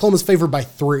sorry, Oklahoma's favored by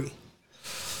 3.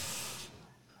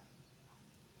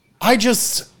 I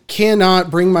just cannot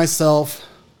bring myself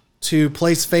to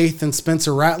place faith in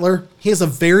Spencer Rattler. He is a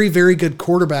very, very good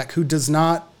quarterback who does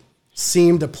not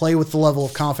seem to play with the level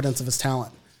of confidence of his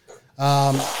talent.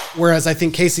 Whereas I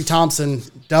think Casey Thompson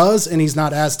does, and he's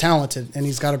not as talented, and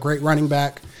he's got a great running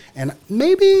back and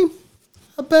maybe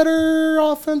a better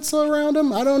offense around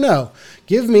him. I don't know.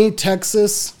 Give me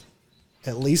Texas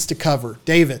at least to cover.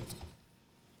 David.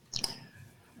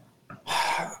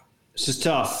 This is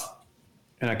tough,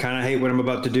 and I kind of hate what I'm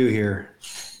about to do here.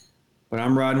 But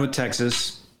I'm riding with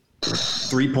Texas.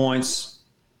 3 points.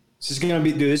 This is gonna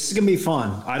be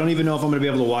fun. I don't even know if I'm gonna be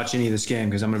able to watch any of this game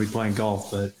because I'm gonna be playing golf.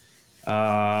 But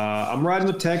I'm riding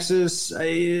with Texas.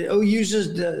 OU's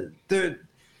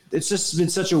it's just been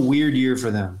such a weird year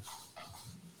for them.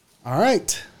 All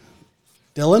right,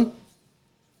 Dylan.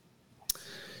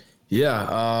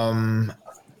 Yeah.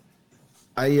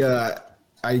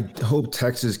 I hope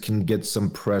Texas can get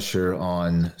some pressure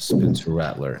on Spencer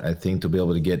Rattler. I think they'll be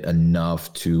able to get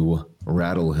enough to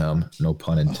rattle him, no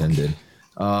pun intended.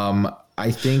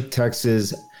 I think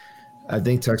Texas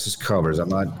covers. I'm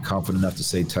not confident enough to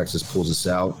say Texas pulls us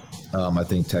out. I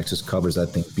think Texas covers. I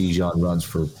think Bijan runs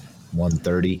for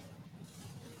 130.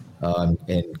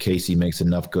 And Casey makes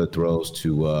enough good throws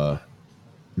to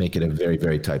make it a very,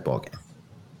 very tight ball game.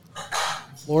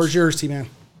 Floor's yours, T-Man.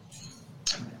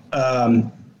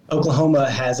 Oklahoma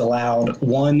has allowed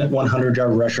one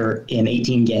 100-yard rusher in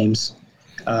 18 games.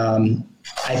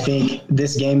 I think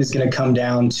this game is going to come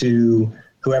down to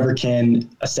whoever can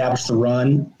establish the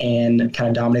run and kind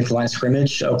of dominate the line of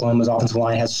scrimmage. Oklahoma's offensive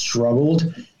line has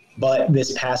struggled, but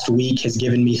this past week has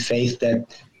given me faith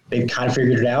that they've kind of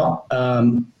figured it out.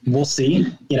 We'll see.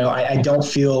 I don't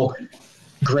feel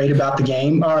great about the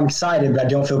game. I'm excited, but I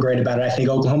don't feel great about it. I think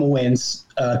Oklahoma wins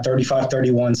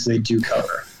 35-31, so they do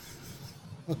cover.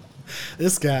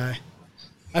 This guy.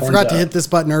 I forgot to hit this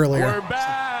button earlier.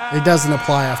 It doesn't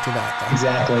apply after that, though.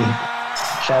 Exactly.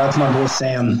 Shout out to my boy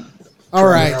Sam. All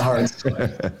right.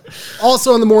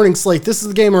 Also on the morning slate, this is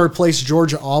the game I replaced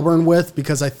Georgia-Auburn with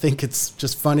because I think it's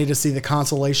just funny to see the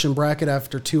consolation bracket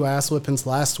after 2 ass whippings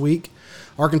last week.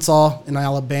 Arkansas and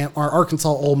Alabama, or Arkansas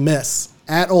Ole Miss.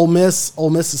 At Ole Miss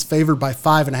is favored by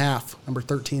 5.5. Number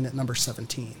 13 at number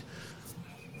 17.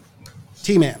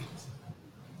 T-Man.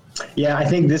 Yeah, I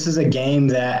think this is a game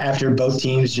that after both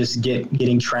teams just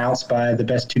getting trounced by the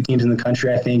best 2 teams in the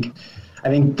country, I think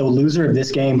the loser of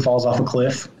this game falls off a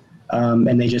cliff,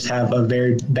 and they just have a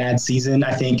very bad season.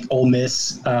 I think Ole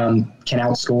Miss can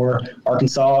outscore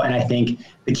Arkansas, and I think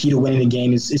the key to winning the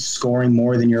game is scoring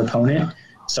more than your opponent.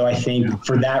 So I think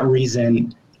for that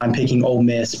reason, I'm picking Ole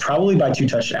Miss probably by 2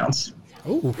 touchdowns.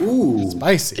 Ooh,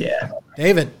 spicy. Yeah.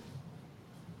 David.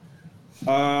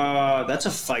 That's a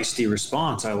feisty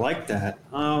response. I like that.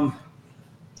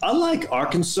 I like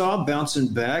Arkansas bouncing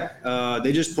back.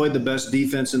 They just played the best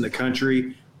defense in the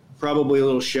country, probably a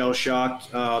little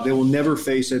shell-shocked. They will never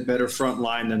face a better front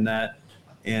line than that.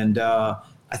 And I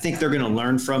think they're going to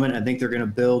learn from it. I think they're going to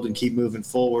build and keep moving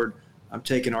forward. I'm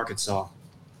taking Arkansas.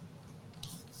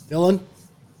 Dylan?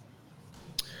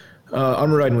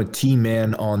 I'm riding with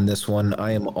T-Man on this one.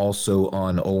 I am also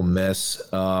on Ole Miss.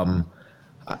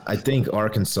 I think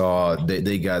Arkansas,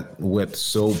 they got whipped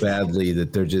so badly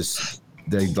that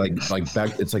they like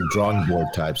back. It's like drawing board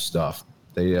type stuff.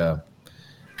 They, I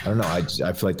don't know. I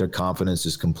feel like their confidence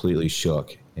is completely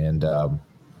shook. And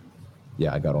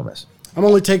yeah, I got Ole Miss. I'm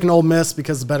only taking Ole Miss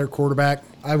because the better quarterback.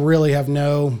 I really have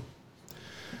no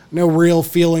real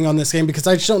feeling on this game because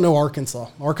I just don't know Arkansas.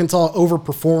 Arkansas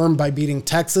overperformed by beating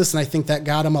Texas, and I think that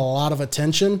got them a lot of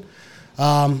attention.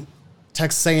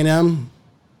 Texas A&M,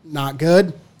 not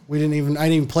good. I didn't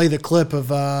even play the clip of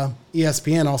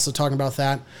ESPN also talking about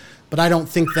that. But I don't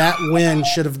think that win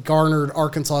should have garnered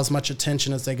Arkansas as much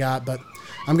attention as they got. But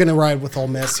I'm going to ride with Ole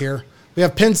Miss here. We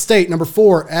have Penn State, number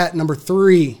 4, at number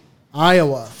 3,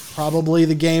 Iowa. Probably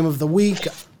the game of the week,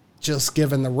 just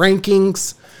given the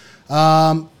rankings.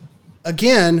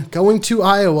 Again, going to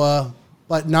Iowa,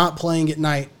 but not playing at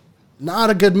night. Not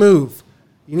a good move.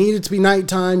 You need it to be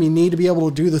nighttime. You need to be able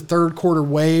to do the third quarter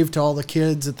wave to all the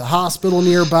kids at the hospital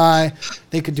nearby.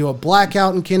 They could do a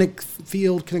blackout in Kinnick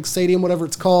Field, Kinnick Stadium, whatever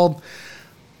it's called.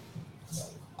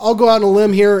 I'll go out on a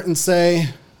limb here and say,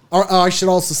 or I should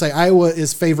also say, Iowa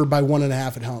is favored by 1.5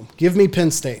 at home. Give me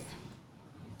Penn State.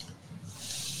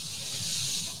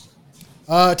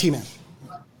 T-Man.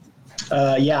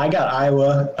 Yeah, I got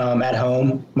Iowa at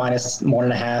home minus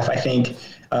 1.5.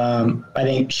 I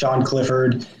think Sean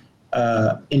Clifford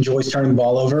enjoys turning the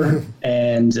ball over,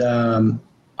 and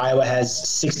Iowa has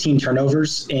 16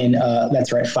 turnovers in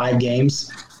 5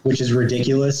 games, which is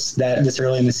ridiculous that this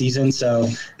early in the season. So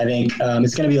I think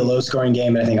it's going to be a low-scoring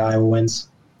game, and I think Iowa wins.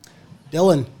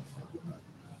 Dylan.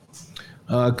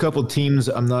 A couple teams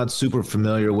I'm not super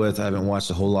familiar with. I haven't watched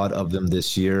a whole lot of them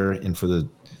this year, and for the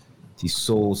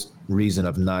sole reason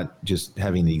of not just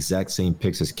having the exact same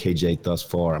picks as KJ thus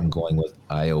far, I'm going with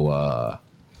Iowa.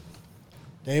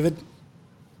 David?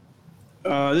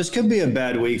 This could be a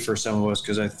bad week for some of us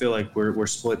because I feel like we're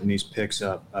splitting these picks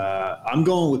up. I'm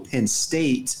going with Penn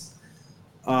State.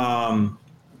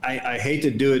 I hate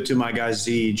to do it to my guy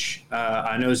Zeege.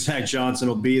 I know Zach Johnson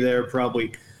will be there,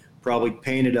 probably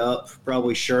painted up,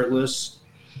 probably shirtless,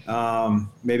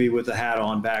 maybe with a hat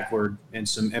on backward and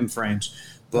some M frames.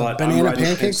 But banana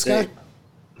pancakes guy?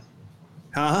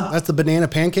 Huh? That's the banana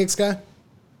pancakes guy?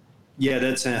 Yeah,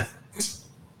 that's him.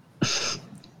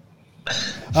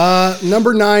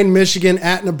 Number 9, Michigan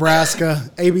at Nebraska,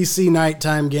 ABC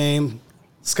nighttime game.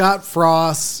 Scott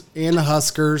Frost and the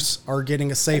Huskers are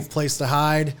getting a safe place to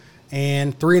hide,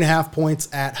 and 3.5 points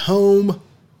at home.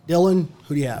 Dylan,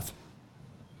 who do you have?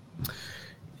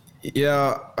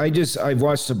 Yeah, I've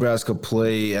watched Nebraska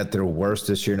play at their worst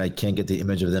this year, and I can't get the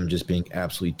image of them just being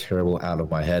absolutely terrible out of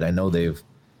my head. I know they've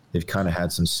kind of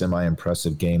had some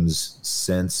semi-impressive games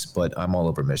since, but I'm all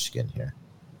over Michigan here.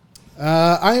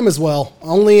 I am as well,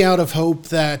 only out of hope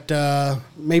that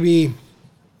maybe,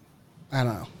 I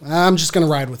don't know. I'm just going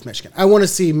to ride with Michigan. I want to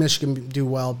see Michigan do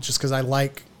well just because I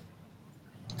like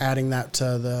adding that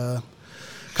to the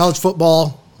college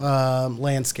football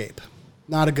landscape.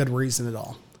 Not a good reason at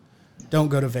all. Don't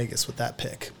go to Vegas with that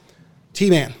pick.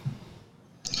 T-Man.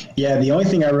 Yeah, the only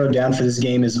thing I wrote down for this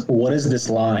game is what is this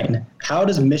line? How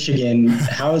does Michigan?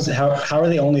 How are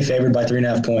they only favored by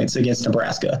 3.5 points against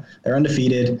Nebraska? They're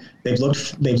undefeated. They've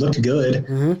looked good.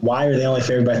 Mm-hmm. Why are they only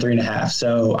favored by 3.5?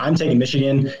 So I'm taking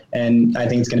Michigan, and I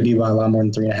think it's going to be by a lot more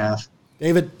than 3.5.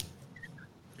 David.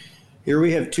 Here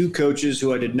we have two coaches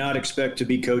who I did not expect to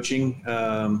be coaching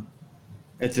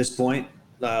at this point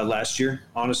last year,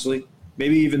 honestly.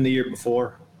 Maybe even the year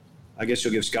before. I guess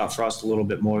you'll give Scott Frost a little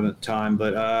bit more than time.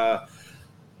 But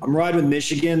I'm riding with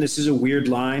Michigan. This is a weird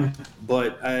line.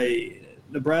 But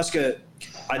Nebraska,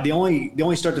 the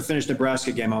only start to finish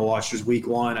Nebraska game I watched was week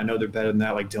 1. I know they're better than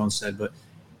that, like Dylan said. But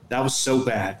that was so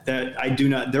bad.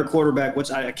 Their quarterback,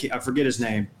 I forget his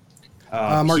name.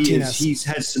 Martinez. He's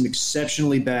had some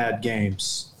exceptionally bad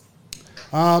games.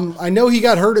 I know he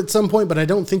got hurt at some point, but I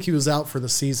don't think he was out for the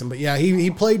season. But yeah, he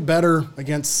played better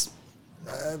against.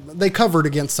 They covered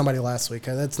against somebody last week.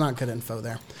 That's not good info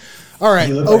there. All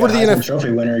right, over to the NFL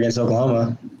trophy winner against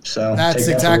Oklahoma. So that's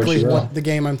exactly what the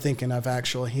game I'm thinking of.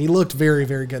 Actually, he looked very,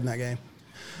 very good in that game.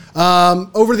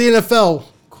 Over to the NFL.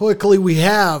 Quickly, we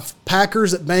have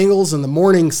Packers at Bengals in the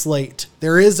morning slate.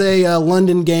 There is a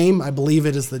London game. I believe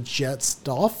it is the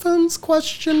Jets-Dolphins, ?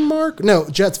 No,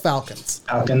 Jets-Falcons.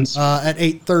 Falcons. At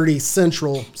 8:30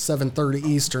 Central, 7:30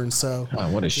 Eastern. So,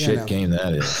 what a shit game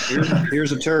that is.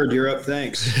 Here's a turd. You're up.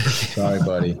 Thanks. Sorry,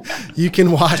 buddy. You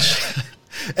can watch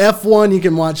F1. You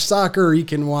can watch soccer. You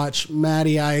can watch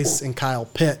Matty Ice and Kyle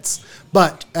Pitts.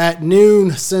 But at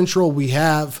noon Central, we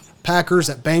have Packers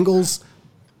at Bengals.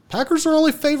 Packers are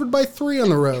only favored by 3 on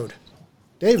the road.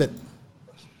 David.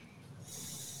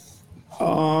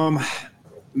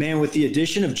 Man, with the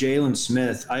addition of Jalen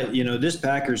Smith, this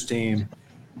Packers team,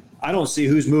 I don't see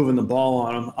who's moving the ball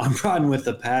on them. I'm riding with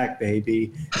the pack,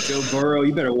 baby. Joe Burrow,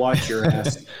 you better watch your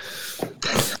ass.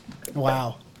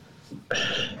 Wow.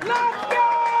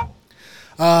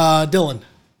 Dylan.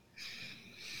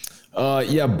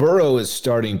 Yeah, Burrow is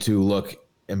starting to look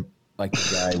like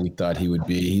the guy we thought he would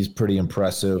be. He's pretty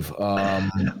impressive.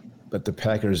 But the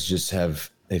Packers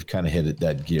they've kind of hit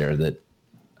that gear that,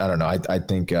 I don't know. I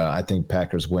think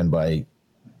Packers win by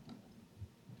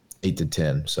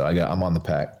 8-10. So I'm on the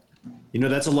pack.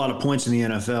 That's a lot of points in the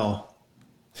NFL.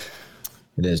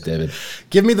 It is, David.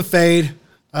 Give me the fade.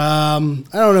 I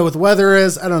don't know what the weather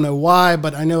is. I don't know why,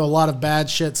 but I know a lot of bad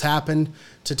shit's happened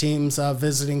to teams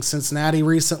visiting Cincinnati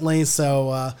recently.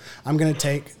 So I'm going to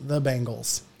take the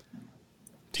Bengals.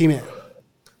 Team-in.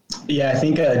 Yeah, I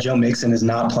think Joe Mixon is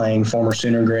not playing, former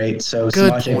Sooner great. So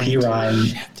Samaje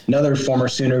Perine, another former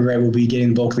Sooner great, will be getting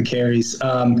the bulk of the carries. It's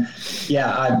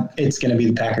going to be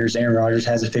the Packers. Aaron Rodgers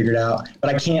has it figured out.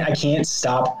 But I can't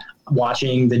stop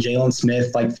watching the Jalen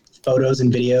Smith like photos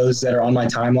and videos that are on my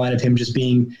timeline of him just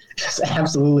being just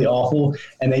absolutely awful,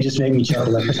 and they just make me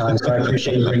chuckle every time. So I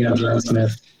appreciate you bringing up Jalen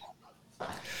Smith.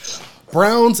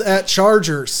 Browns at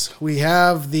Chargers. We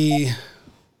have the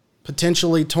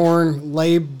potentially torn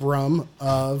labrum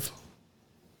of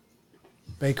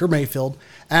Baker Mayfield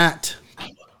at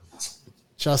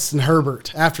Justin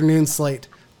Herbert. Afternoon slate.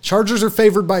 Chargers are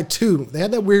favored by 2. They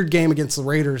had that weird game against the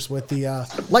Raiders with the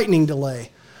lightning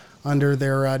delay under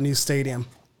their new stadium.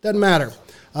 Doesn't matter.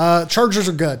 Chargers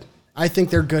are good. I think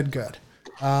they're good.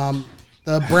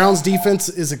 The Browns defense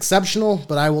is exceptional,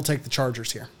 but I will take the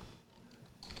Chargers here.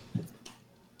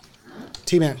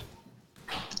 T-Man.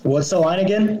 What's the line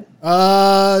again?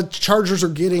 Chargers are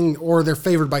getting, or they're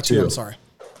favored by 2. I'm sorry.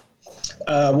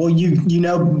 Well, you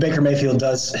know Baker Mayfield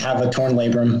does have a torn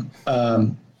labrum,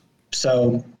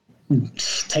 so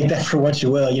take that for what you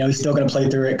will. You know, he's still going to play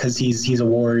through it because he's a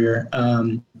warrior.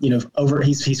 You know,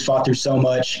 he's fought through so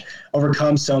much,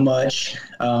 overcome so much.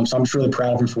 So I'm truly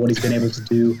proud of him for what he's been able to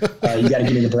do. You got to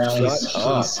give me the Brownies.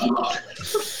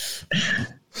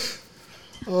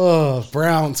 Oh,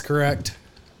 Browns, correct.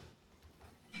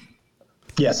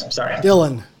 Yes, sorry.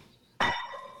 Dylan.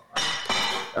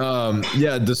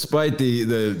 Yeah, despite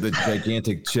the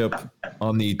gigantic chip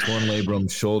on the torn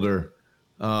labrum shoulder,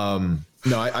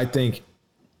 no, I think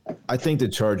the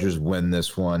Chargers win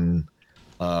this one.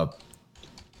 I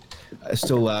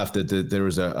still laugh that there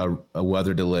was a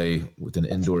weather delay with an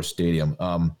indoor stadium.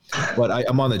 But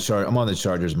I'm on the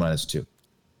Chargers -2.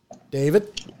 David.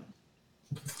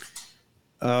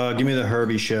 Give me the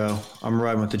Herbie show. I'm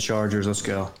riding with the Chargers. Let's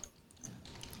go.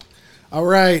 All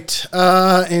right.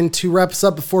 And to wrap us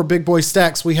up before Big Boy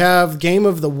Stacks, we have game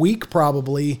of the week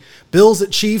probably. Bills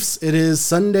at Chiefs. It is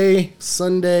Sunday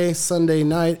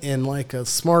night, and like a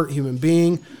smart human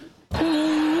being.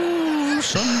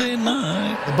 Sunday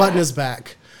night. The button is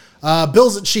back.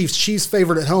 Bills at Chiefs. Chiefs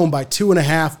favored at home by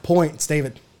 2.5 points.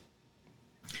 David.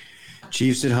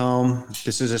 Chiefs at home.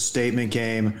 This is a statement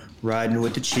game. Riding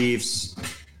with the Chiefs.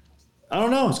 I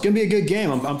don't know. It's going to be a good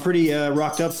game. I'm pretty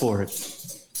rocked up for it.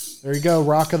 There you go.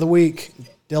 Rock of the week.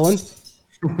 Dylan?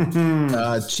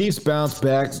 Chiefs bounce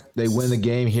back. They win the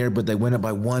game here, but they win it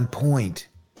by 1 point.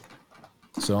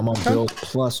 So I'm on Bills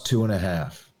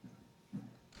 +2.5.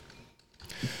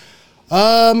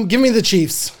 Give me the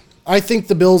Chiefs. I think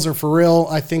the Bills are for real.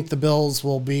 I think the Bills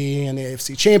will be in the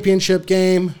AFC Championship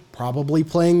game, probably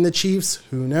playing the Chiefs.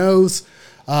 Who knows?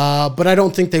 But I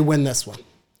don't think they win this one.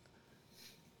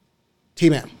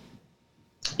 T-Man.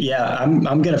 Yeah, I'm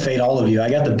going to fade all of you. I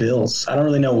got the Bills. I don't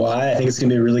really know why. I think it's going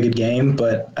to be a really good game,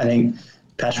 but I think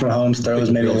Patrick Mahomes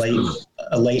throws maybe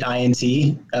a late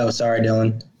INT. Oh, sorry,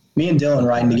 Dylan. Me and Dylan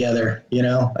riding together, you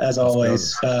know, as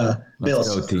always.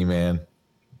 Bills. Let's go, T-Man.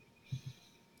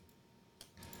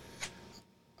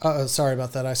 Sorry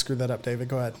about that. I screwed that up, David.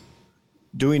 Go ahead.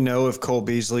 Do we know if Cole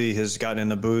Beasley has gotten in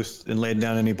the booth and laid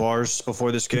down any bars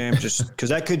before this game? Just because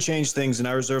that could change things, and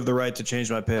I reserve the right to change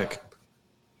my pick.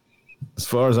 As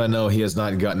far as I know, he has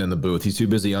not gotten in the booth. He's too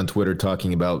busy on Twitter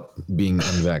talking about being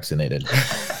unvaccinated.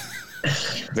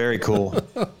 Very cool.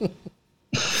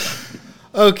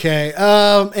 Okay.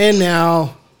 And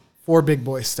now for Big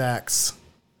Boy Stacks.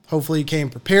 Hopefully you came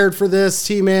prepared for this.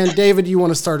 T-Man, David, you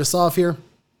want to start us off here?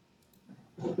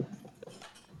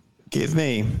 Give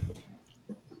me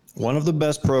one of the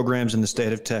best programs in the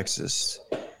state of Texas,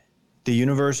 the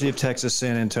University of Texas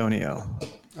San Antonio.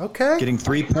 Okay. Getting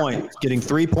 3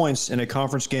 points in a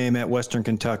conference game at Western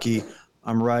Kentucky.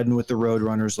 I'm riding with the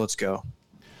Roadrunners. Let's go.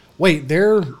 Wait,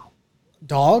 they're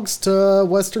dogs to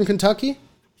Western Kentucky?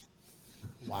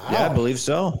 Wow. Yeah, I believe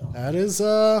so. That is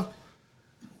a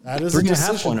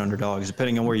 3.5 point underdogs,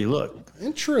 depending on where you look.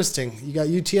 Interesting. You got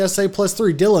UTSA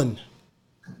 +3. Dylan.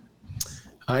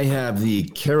 I have the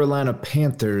Carolina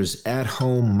Panthers at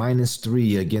home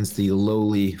 -3 against the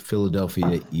lowly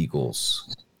Philadelphia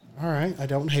Eagles. All right. I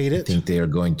don't hate it. I think they are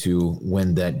going to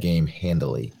win that game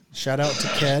handily. Shout out to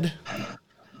Ked.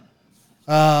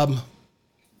 All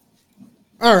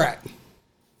right.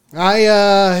 I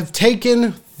have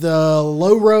taken the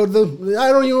low road. I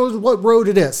don't even know what road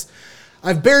it is.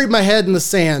 I've buried my head in the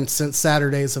sand since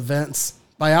Saturday's events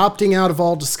by opting out of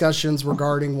all discussions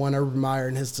regarding Urban Meyer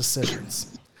and his decisions.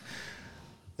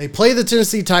 They play the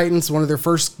Tennessee Titans, one of their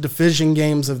first division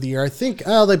games of the year. I think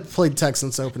they played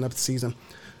Texans to open up the season.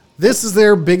 This is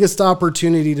their biggest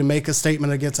opportunity to make a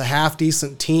statement against a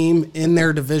half-decent team in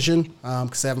their division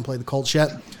because they haven't played the Colts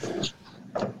yet.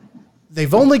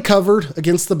 They've only covered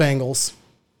against the Bengals.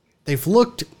 They've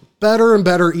looked better and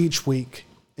better each week,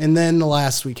 and then the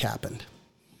last week happened.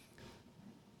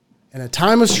 In a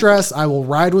time of stress, I will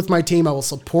ride with my team. I will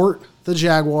support the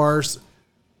Jaguars.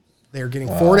 They're getting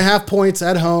 4.5 points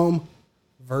at home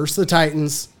versus the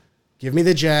Titans. Give me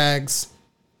the Jags.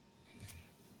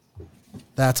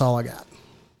 That's all I got.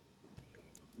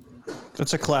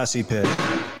 That's a classy pick.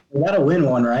 We got to win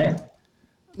one, right?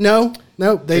 No.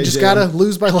 They just got to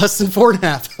lose by less than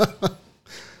 4.5.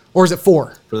 Or is it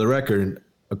 4? For the record,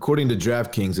 according to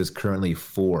DraftKings, it's currently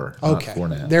 4. Okay.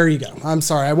 Not 4.5. There you go. I'm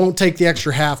sorry. I won't take the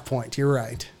extra half point. You're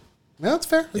right. No, it's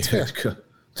fair. It's fair.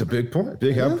 It's a big point.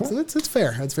 Big half point. It's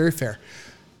fair. It's very fair.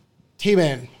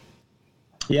 T-Man.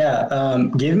 Yeah.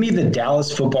 Give me the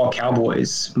Dallas Football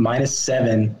Cowboys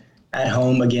 -7 at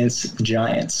home against the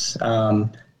Giants.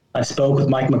 I spoke with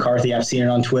Mike McCarthy. I've seen it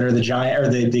on Twitter.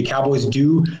 The Cowboys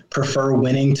do prefer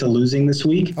winning to losing this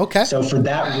week. Okay. So for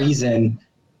that reason,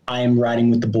 I am riding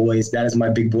with the boys. That is my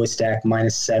big boy stack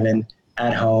 -7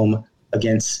 at home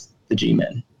against the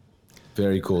G-Men.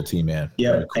 Very cool, T-Man.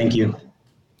 Yep. Cool. Thank you.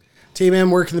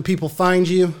 T-Man, where can the people find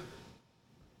you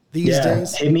these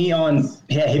days? Hit me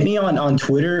on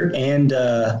Twitter and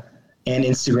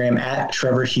Instagram at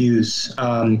Trevor Hughes.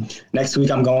 Next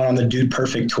week I'm going on the Dude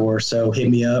Perfect tour, so hit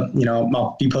me up.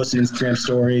 I'll be posting Instagram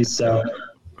stories, so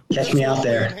catch me out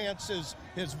there. Enhances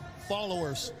his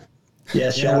followers.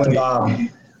 Yeah, shout out to Bob.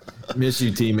 Miss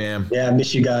you, T-Man. Yeah, I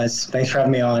miss you guys. Thanks for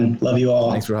having me on. Love you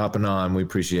all. Thanks for hopping on. We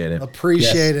appreciate it.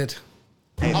 Appreciate it.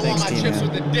 Hey, I want my chips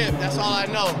with the dip. That's all I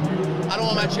know. I don't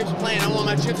want my chips plain. I want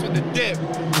my chips with the dip.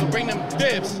 So bring them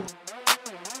dips.